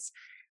all this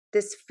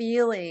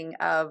feeling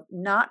of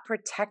not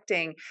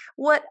protecting.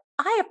 What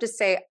I have to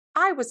say,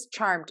 I was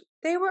charmed.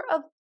 They were a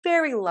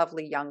very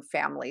lovely young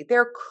family.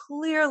 They're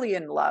clearly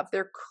in love.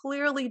 They're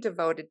clearly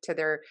devoted to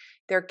their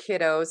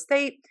kiddos.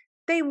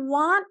 They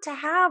want to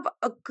have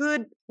a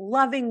good,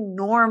 loving,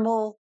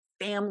 normal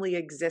family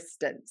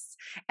existence.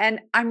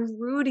 And I'm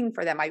rooting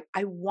for them. I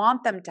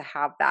want them to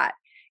have that.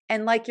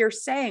 And like you're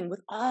saying,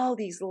 with all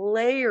these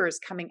layers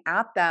coming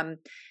at them,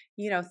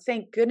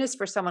 thank goodness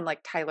for someone like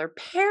Tyler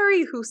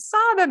Perry who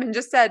saw them and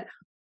just said,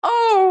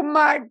 "Oh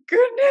my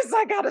goodness,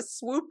 I got to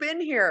swoop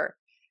in here."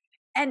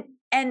 And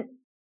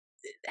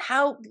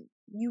how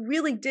you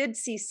really did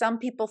see some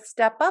people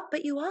step up,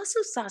 but you also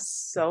saw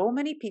so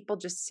many people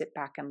just sit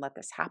back and let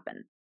this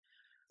happen.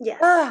 Yes.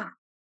 Ah.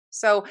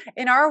 So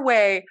in our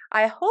way,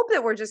 I hope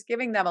that we're just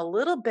giving them a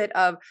little bit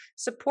of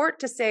support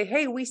to say,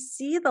 hey, we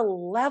see the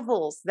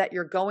levels that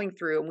you're going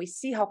through and we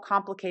see how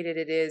complicated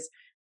it is.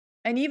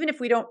 And even if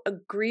we don't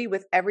agree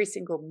with every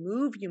single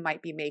move you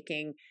might be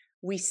making,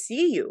 we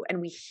see you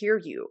and we hear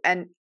you.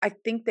 And I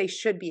think they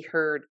should be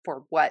heard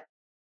for what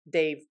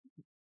they've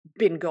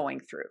been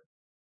going through.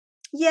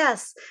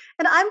 Yes.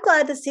 And I'm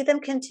glad to see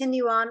them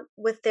continue on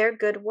with their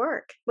good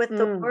work, with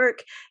the Mm.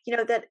 work,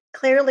 that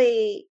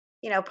clearly,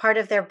 part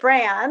of their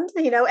brand,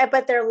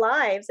 but their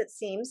lives, it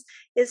seems,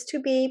 is to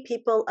be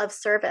people of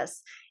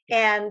service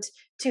Yeah. and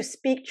to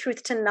speak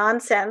truth to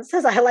nonsense,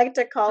 as I like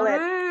to call it.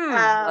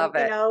 Love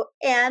it.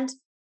 And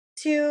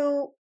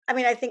to, I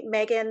mean, I think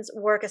Megan's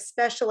work,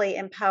 especially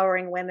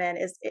empowering women,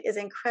 is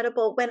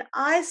incredible. When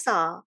I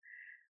saw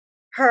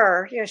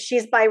her,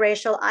 she's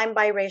biracial, I'm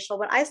biracial.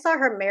 When I saw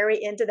her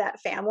marry into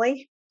that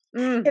family,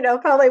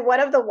 Mm. probably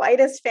one of the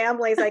whitest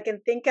families I can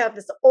think of,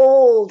 this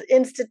old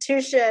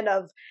institution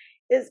of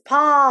is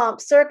pomp,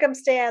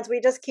 circumstance.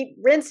 We just keep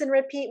rinse and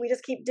repeat. We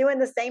just keep doing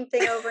the same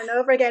thing over and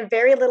over again.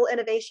 Very little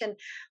innovation.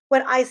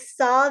 When I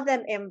saw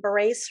them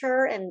embrace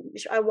her and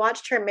I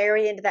watched her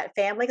marry into that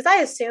family, because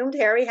I assumed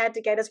Harry had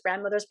to get his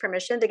grandmother's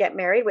permission to get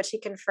married, which he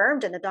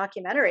confirmed in the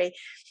documentary.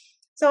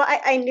 So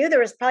I knew there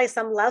was probably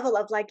some level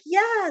of like,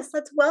 yes,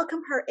 let's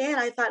welcome her in.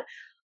 I thought,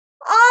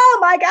 oh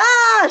my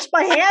gosh,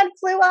 my hand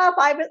flew up.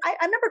 I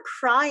remember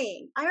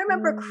crying. I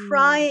remember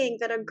crying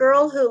that a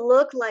girl Mm. who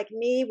looked like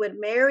me would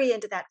marry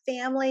into that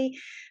family,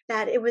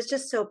 that it was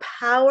just so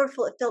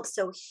powerful. It felt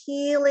so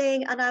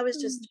healing. And I was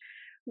Mm. just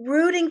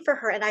rooting for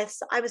her. And I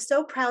was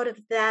so proud of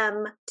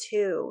them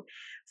too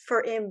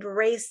for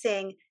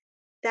embracing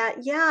that.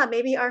 Yeah,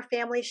 maybe our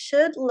family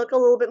should look a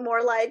little bit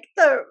more like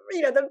the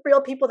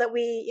real people that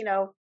we,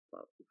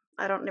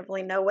 I don't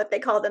really know what they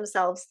call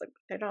themselves. Like,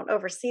 they don't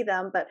oversee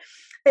them, but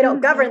they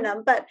don't govern Mhm.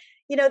 them. But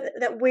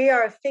that we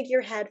are a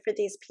figurehead for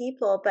these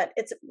people. But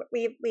it's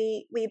we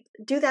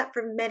do that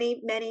for many,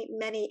 many,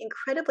 many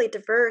incredibly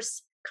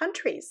diverse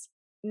countries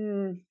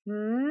Mhm.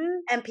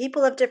 and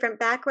people of different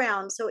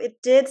backgrounds. So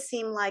it did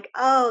seem like,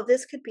 oh,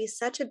 this could be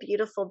such a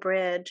beautiful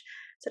bridge,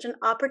 such an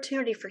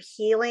opportunity for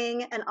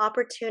healing, an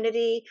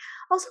opportunity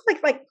also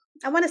like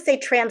I want to say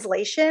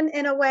translation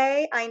in a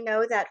way. I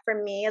know that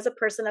for me as a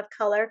person of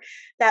color,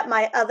 that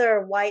my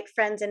other white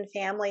friends and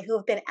family who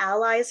have been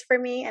allies for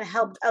me and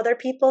helped other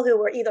people who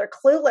were either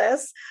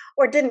clueless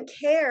or didn't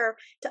care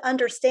to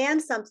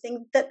understand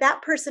something,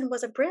 that person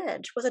was a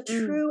bridge, was a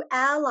Mm. true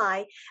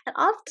ally. And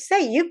I'll have to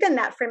say, you've been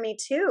that for me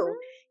too.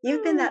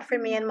 You've been that for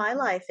me in my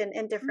life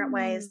in different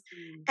ways.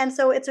 Mm. And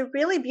so it's a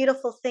really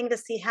beautiful thing to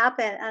see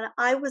happen. And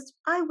I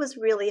was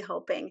really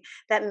hoping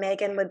that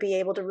Megan would be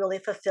able to really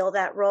fulfill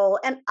that role.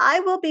 And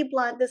I will be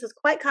blunt, this is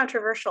quite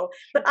controversial,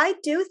 but Sure. I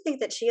do think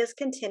that she is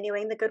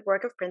continuing the good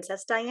work of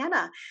Princess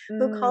Diana,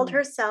 who called Mm.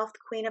 herself the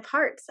Queen of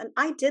Hearts. And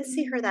I did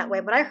see her that way.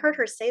 When I heard Mm.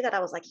 her say that, I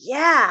was like,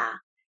 yeah,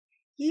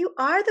 you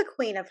are the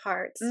Queen of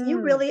Hearts. You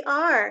Mm. really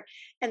are.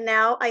 And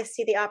now I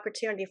see the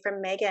opportunity for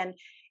Megan.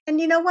 And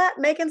you know what?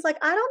 Megan's like,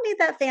 I don't need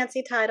that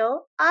fancy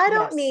title. I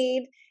don't Yes.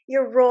 need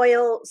your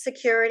royal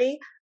security.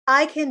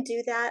 I can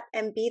do that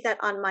and be that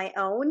on my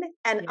own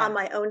and on Yeah.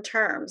 my own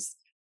terms.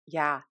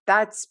 Yeah,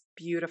 that's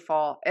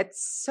beautiful.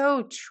 It's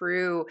so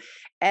true.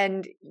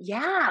 And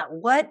yeah,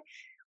 what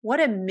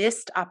a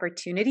missed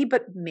opportunity,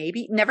 but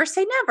maybe never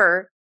say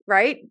never,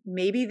 right?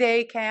 Maybe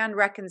they can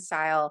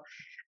reconcile.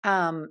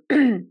 Um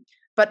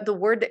but the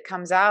word that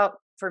comes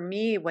out for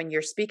me when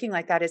you're speaking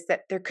like that is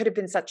that there could have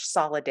been such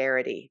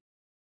solidarity.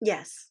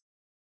 Yes.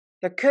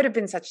 There could have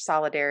been such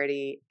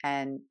solidarity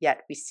and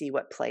yet we see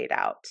what played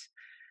out.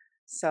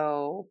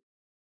 So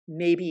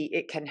maybe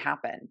it can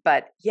happen.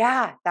 But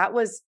yeah, that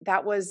was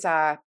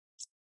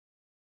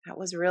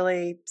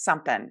really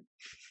something.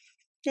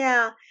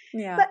 Yeah.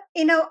 Yeah. But,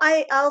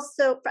 I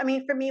also, I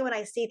mean, for me, when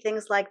I see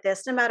things like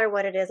this, no matter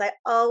what it is, I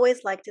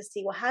always like to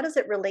see, well, how does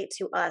it relate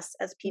to us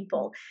as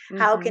people? Mhm.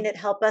 How can Mhm. it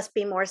help us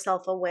be more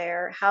self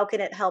aware? How can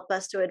it help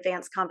us to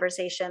advance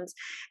conversations?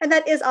 And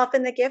that is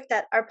often the gift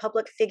that our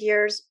public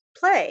figures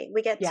play.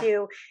 We get Yeah.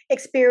 to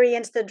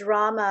experience the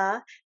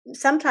drama.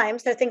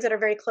 Sometimes there are things that are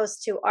very close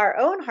to our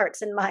own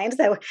hearts and minds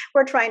that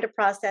we're trying to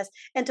process,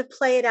 and to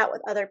play it out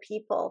with other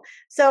people.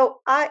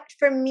 So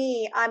for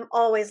me, I'm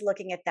always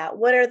looking at that.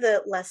 What are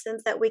the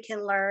lessons that we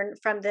can learn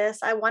from this?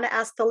 I want to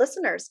ask the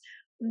listeners,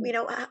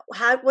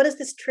 Mm. what does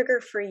this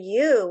trigger for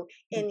you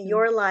in Mhm.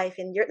 your life,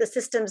 in the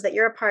systems that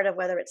you're a part of,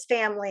 whether it's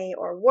family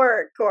or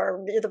work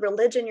or the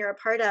religion you're a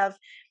part of?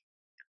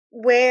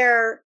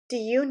 Where do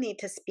you need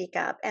to speak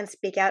up and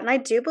speak out? And I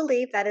do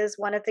believe that is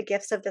one of the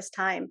gifts of this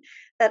time,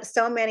 that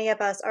so many of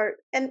us are,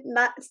 and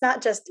not, it's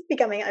not just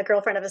becoming a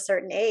girlfriend of a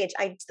certain age.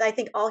 I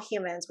think all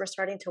humans, we're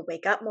starting to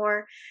wake up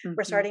more. We're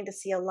Mhm. starting to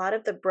see a lot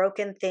of the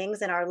broken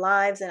things in our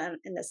lives and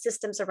in the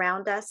systems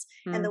around us,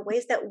 and the Mhm.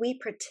 ways that we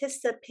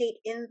participate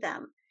in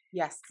them.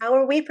 Yes. How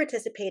are we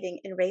participating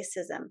in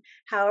racism?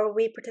 How are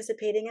we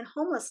participating in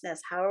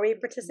homelessness? How are we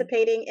Mhm.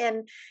 participating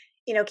in,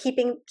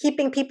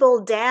 keeping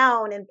people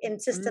down in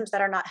Mhm. systems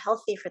that are not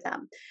healthy for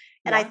them?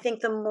 And I Yeah.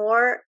 think the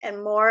more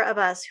and more of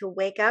us who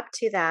wake up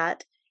to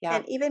that, Yeah.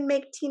 and even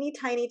make teeny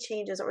tiny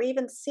changes, or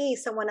even see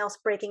someone else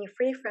breaking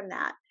free from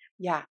that,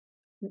 Yeah.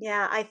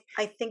 yeah,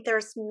 I think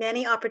there's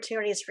many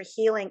opportunities for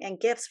healing and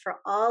gifts for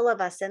all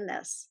of us in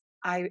this.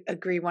 I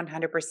agree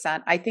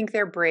 100%. I think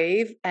they're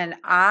brave, and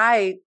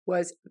I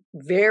was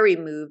very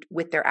moved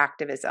with their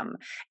activism.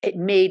 It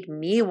made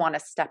me want to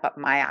step up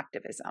my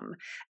activism.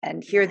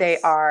 And here they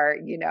Yes. are,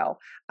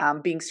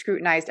 being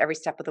scrutinized every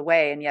step of the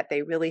way, and yet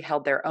they really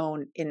held their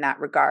own in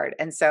that regard.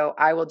 And so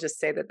I will just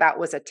say that that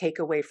was a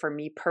takeaway for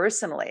me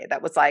personally.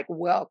 That was like,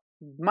 well,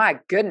 my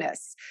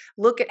goodness,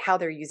 look at how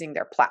they're using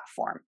their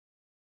platform.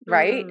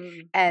 Right.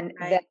 Mm, And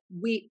that right.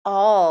 we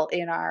all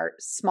in our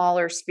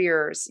smaller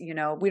spheres,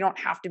 we don't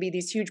have to be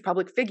these huge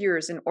public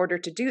figures in order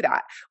to do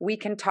that. We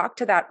can talk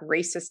to that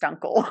racist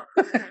uncle,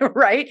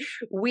 right?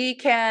 We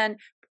can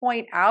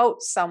point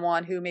out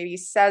someone who maybe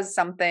says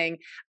something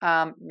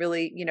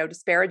really,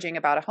 disparaging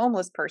about a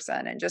homeless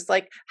person, and just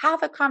like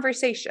have a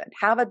conversation,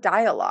 have a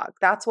dialogue.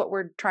 That's what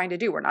we're trying to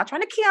do. We're not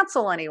trying to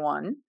cancel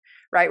anyone,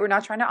 right? We're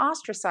not trying to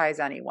ostracize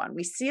anyone.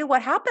 We see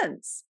what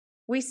happens.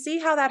 We see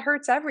how that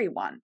hurts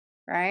everyone,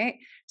 right?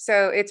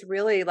 So it's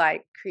really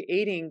like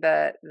creating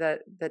the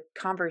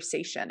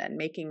conversation and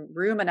making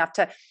room enough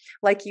to,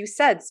 like you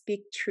said,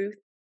 speak truth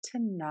to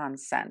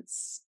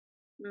nonsense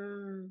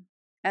Mm,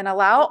 and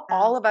allow yeah.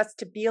 all of us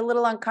to be a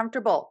little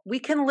uncomfortable. We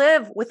can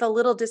live with a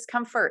little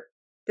discomfort.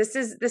 This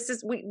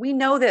is we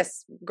know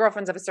this,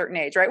 girlfriends of a certain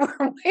age, right?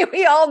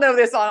 We all know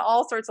this on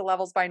all sorts of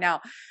levels by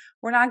now.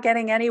 We're not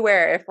getting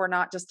anywhere if we're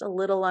not just a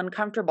little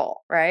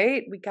uncomfortable,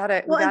 right? We Well,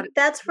 and gotta,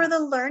 that's where yeah.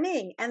 the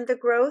learning and the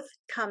growth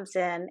comes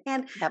in.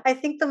 And Yep. I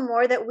think the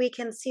more that we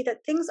can see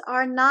that things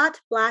are not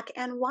black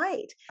and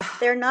white,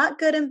 they're not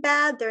good and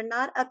bad, they're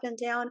not up and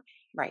down.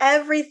 Right.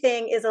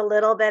 Everything is a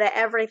little bit of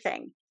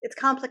everything. It's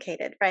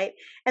complicated, right?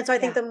 And so I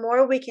think Yeah. the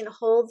more we can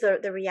hold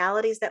the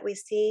realities that we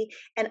see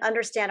and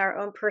understand our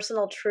own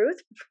personal truth,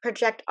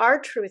 project our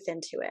truth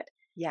into it.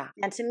 Yeah.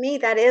 And to me,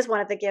 that is one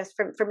of the gifts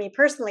for me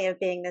personally of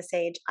being this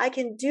age. I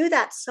can do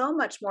that so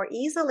much more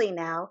easily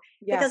now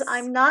because Yes.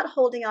 I'm not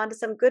holding on to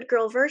some good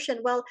girl version.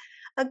 Well,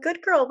 a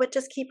good girl would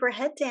just keep her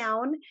head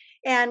down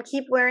and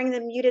keep wearing the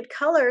muted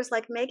colors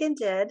like Meghan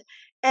did,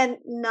 and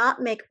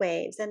not make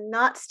waves and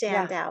not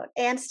stand Yeah. out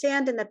and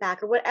stand in the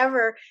back, or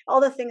whatever,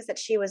 all the things that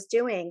she was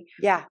doing.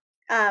 Yeah.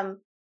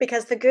 Um,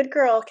 because the good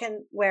girl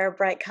can wear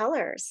bright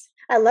colors.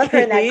 I love her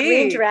in that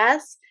green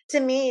dress. To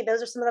me,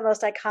 those are some of the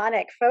most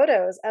iconic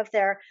photos of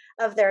their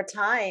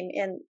time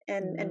in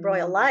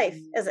royal life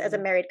as a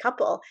Mm. married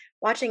couple.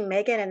 Watching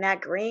Meghan in that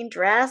green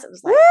dress, it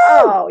was like, Woo!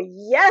 oh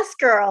yes,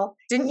 girl,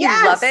 Didn't you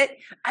love yes. it?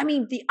 I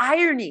mean, the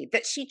irony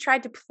that she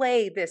tried to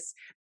play this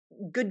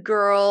good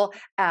girl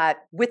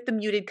with the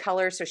muted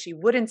color so she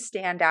wouldn't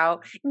stand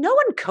out. No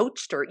one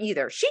coached her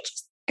either. She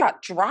just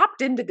got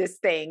dropped into this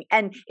thing,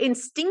 and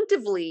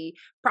instinctively,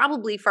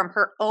 probably from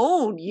her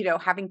own,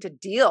 having to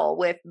deal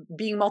with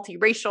being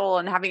multiracial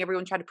and having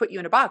everyone try to put you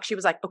in a box, she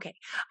was like, okay,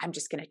 I'm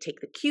just going to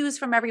take the cues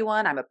from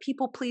everyone. I'm a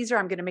people pleaser.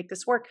 I'm going to make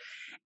this work.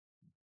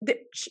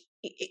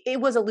 It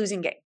was a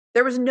losing game.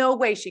 There was no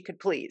way she could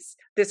please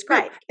this group.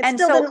 Right. It And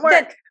still so didn't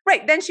then, work.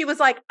 right, then she was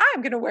like,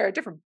 I'm going to wear a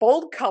different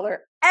bold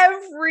color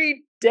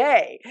every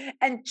day.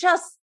 And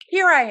just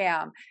here I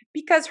am,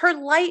 because her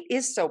light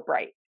is so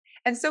bright.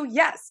 And so,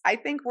 yes, I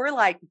think we're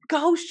like,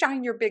 go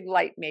shine your big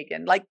light,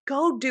 Meghan. Like,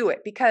 go do it,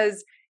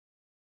 because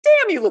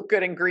damn, you look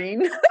good in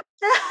green.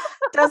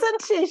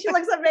 Doesn't she? She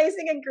looks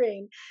amazing in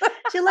green.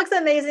 She looks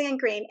amazing in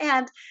green.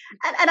 And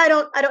I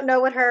don't know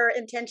what her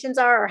intentions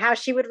are or how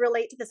she would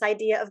relate to this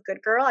idea of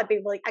good girl. I'd be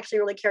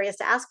really curious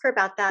to ask her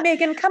about that.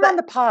 Meghan, come on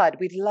But the pod.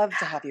 We'd love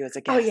to have you as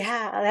a oh guest.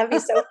 yeah, that'd be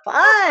so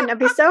fun. That'd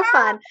be so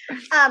fun.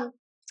 Um,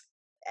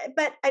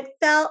 but I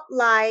felt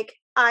like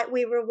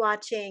we were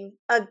watching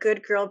a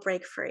good girl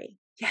break free.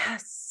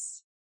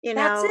 Yes. you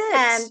That's know,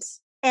 it.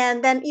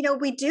 and then, you know,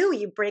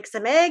 you break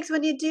some eggs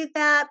when you do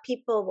that.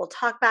 People will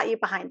talk about you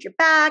behind your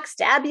back,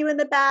 stab you in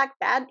the back,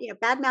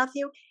 badmouth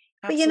you.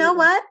 But you know Absolutely.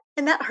 what?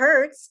 And that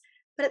hurts.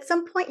 But at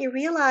some point you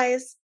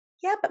realize,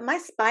 yeah, but my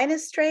spine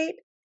is straight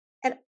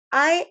and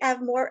I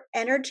have more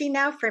energy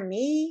now for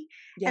me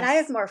and I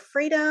have Yes. more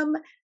freedom.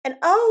 And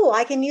oh,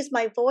 I can use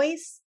my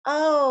voice.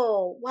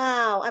 Oh,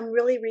 wow. I'm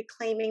really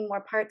reclaiming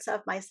more parts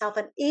of myself.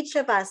 And each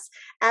of us,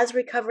 as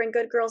recovering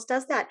good girls,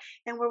 does that.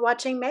 And we're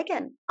watching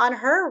Megan on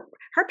her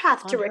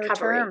path to On her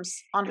recovery, terms,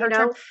 on you her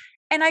terms. know,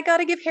 And I got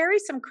to give Harry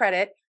some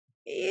credit.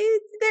 He's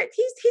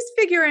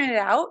figuring it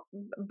out,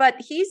 but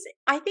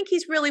I think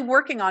he's really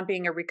working on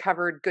being a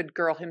recovered good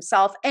girl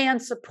himself and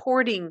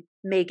supporting or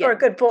a Meghan,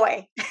 good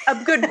boy.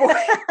 a good boy.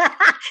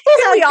 He's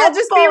Can a we all good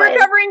just be boy.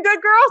 recovering good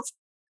girls?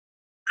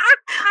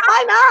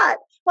 Why not?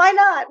 Why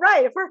not?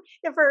 Right. If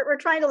we're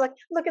trying to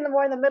look in the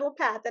more in the middle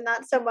path and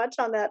not so much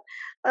on that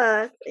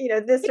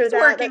this or He's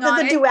that, working on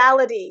the it.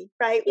 duality,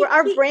 right? Where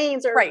our He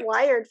brains are right.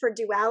 wired for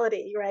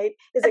duality, right?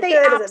 Is it They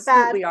good? Is it bad?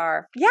 absolutely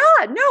are. Yeah,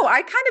 no,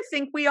 I kind of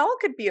think we all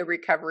could be a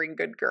recovering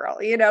good girl,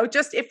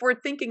 just if we're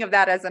thinking of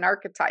that as an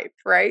archetype,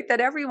 right?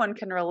 That everyone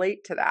can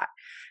relate to that.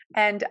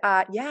 And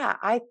yeah,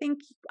 I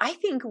think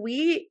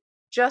we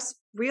just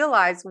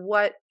realize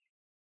what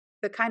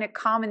the kind of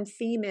common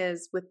theme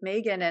is with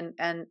Meghan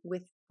and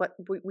with what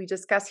we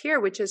discuss here,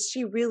 which is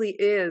she really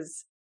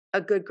is a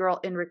good girl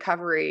in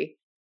recovery.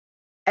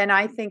 And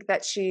I think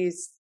that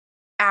she's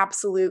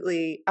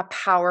absolutely a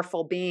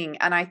powerful being.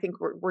 And I think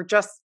we're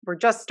just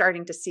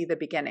starting to see the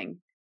beginning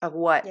of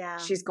what Yeah.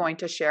 she's going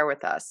to share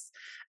with us.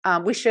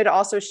 We should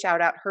also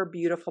shout out her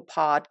beautiful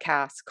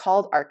podcast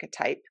called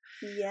Archetype,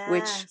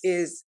 which Yes.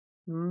 is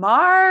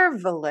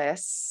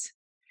marvelous.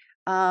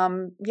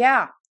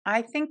 Yeah,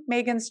 I think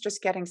Megan's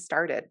just getting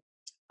started.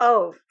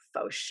 Oh,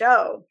 faux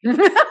show.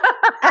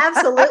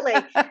 Absolutely.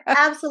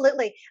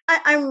 Absolutely.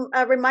 I'm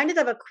reminded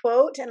of a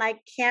quote and I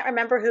can't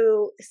remember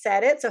who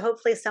said it. So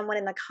hopefully someone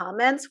in the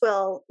comments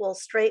will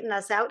straighten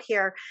us out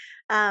here.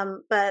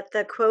 But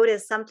the quote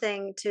is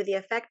something to the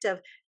effect of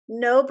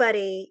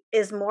nobody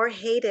is more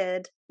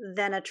hated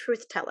than a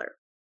truth teller.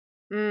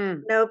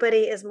 Mm,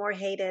 Nobody is more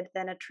hated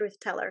than a truth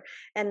teller.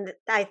 And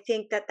I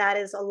think that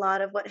is a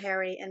lot of what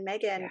Harry and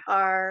Meghan yeah.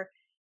 are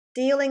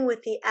dealing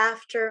with the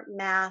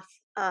aftermath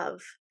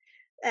of.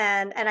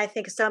 And I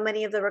think so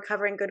many of the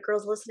recovering good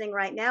girls listening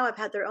right now have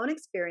had their own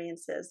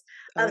experiences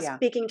Oh, of yeah.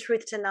 speaking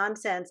truth to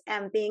nonsense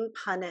and being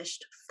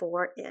punished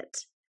for it.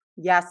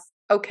 Yes.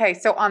 Okay.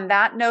 So on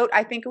that note,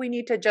 I think we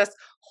need to just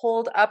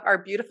hold up our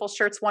beautiful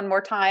shirts one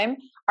more time,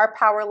 our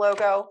power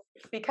logo,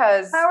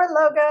 because Our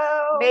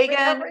logo,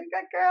 Meghan, recovering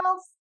good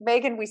girls.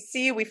 Meghan, we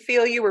see you, we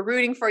feel you, we're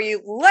rooting for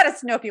you. Let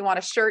us know if you want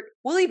a shirt.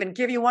 We'll even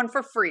give you one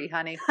for free,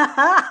 honey.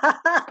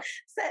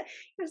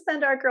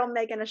 Send our girl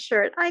Megan a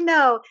shirt. I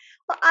know.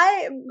 Well,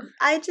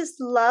 I just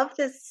love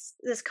this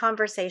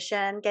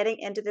conversation, getting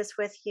into this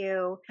with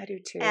you, I do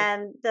too.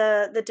 and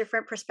the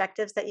different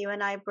perspectives that you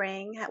and I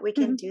bring. That we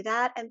can do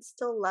that and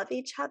still love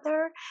each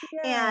other,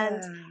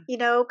 and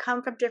Yeah.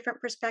 come from different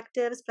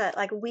perspectives, but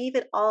like weave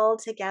it all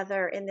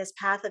together in this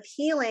path of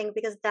healing,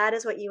 because that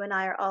is what you and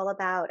I are all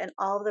about, and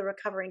all of the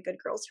recovering good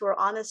girls who are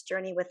on this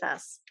journey with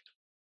us.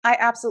 I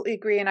absolutely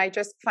agree. And I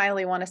just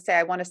finally want to say,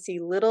 I want to see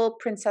little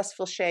Princess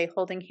Felicia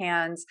holding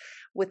hands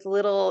with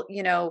little,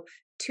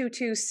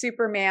 tutu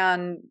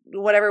Superman,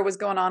 whatever was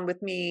going on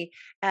with me.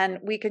 And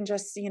we can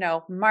just,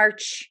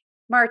 march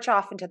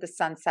off into the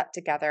sunset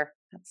together.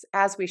 That's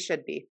as we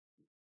should be.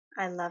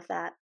 I love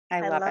that. I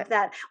I love love it.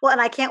 that. Well,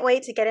 and I can't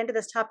wait to get into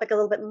this topic a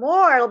little bit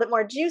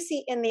more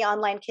juicy in the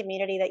online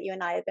community that you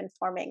and I have been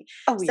forming.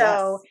 Oh, yes.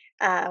 So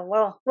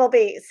we'll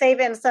be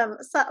saving some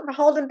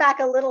holding back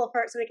a little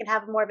for it so we can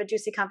have more of a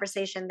juicy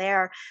conversation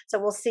there. So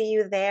we'll see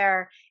you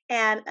there.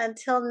 And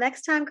until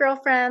next time,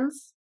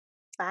 girlfriends,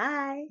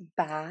 bye.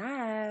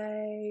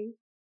 Bye.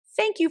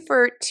 Thank you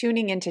for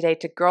tuning in today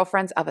to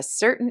Girlfriends of a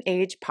Certain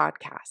Age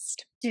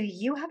podcast. Do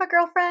you have a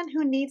girlfriend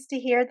who needs to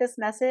hear this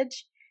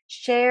message?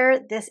 Share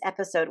this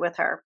episode with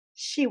her.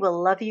 She will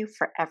love you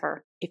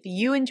forever. If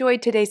you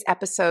enjoyed today's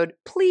episode,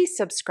 please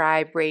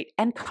subscribe, rate,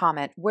 and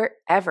comment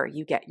wherever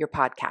you get your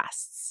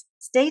podcasts.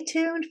 Stay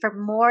tuned for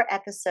more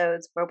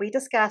episodes where we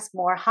discuss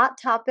more hot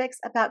topics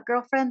about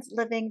girlfriends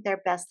living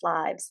their best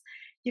lives.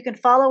 You can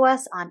follow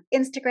us on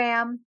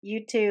Instagram,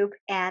 YouTube,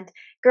 and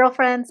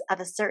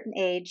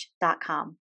girlfriendsofacertainage.com.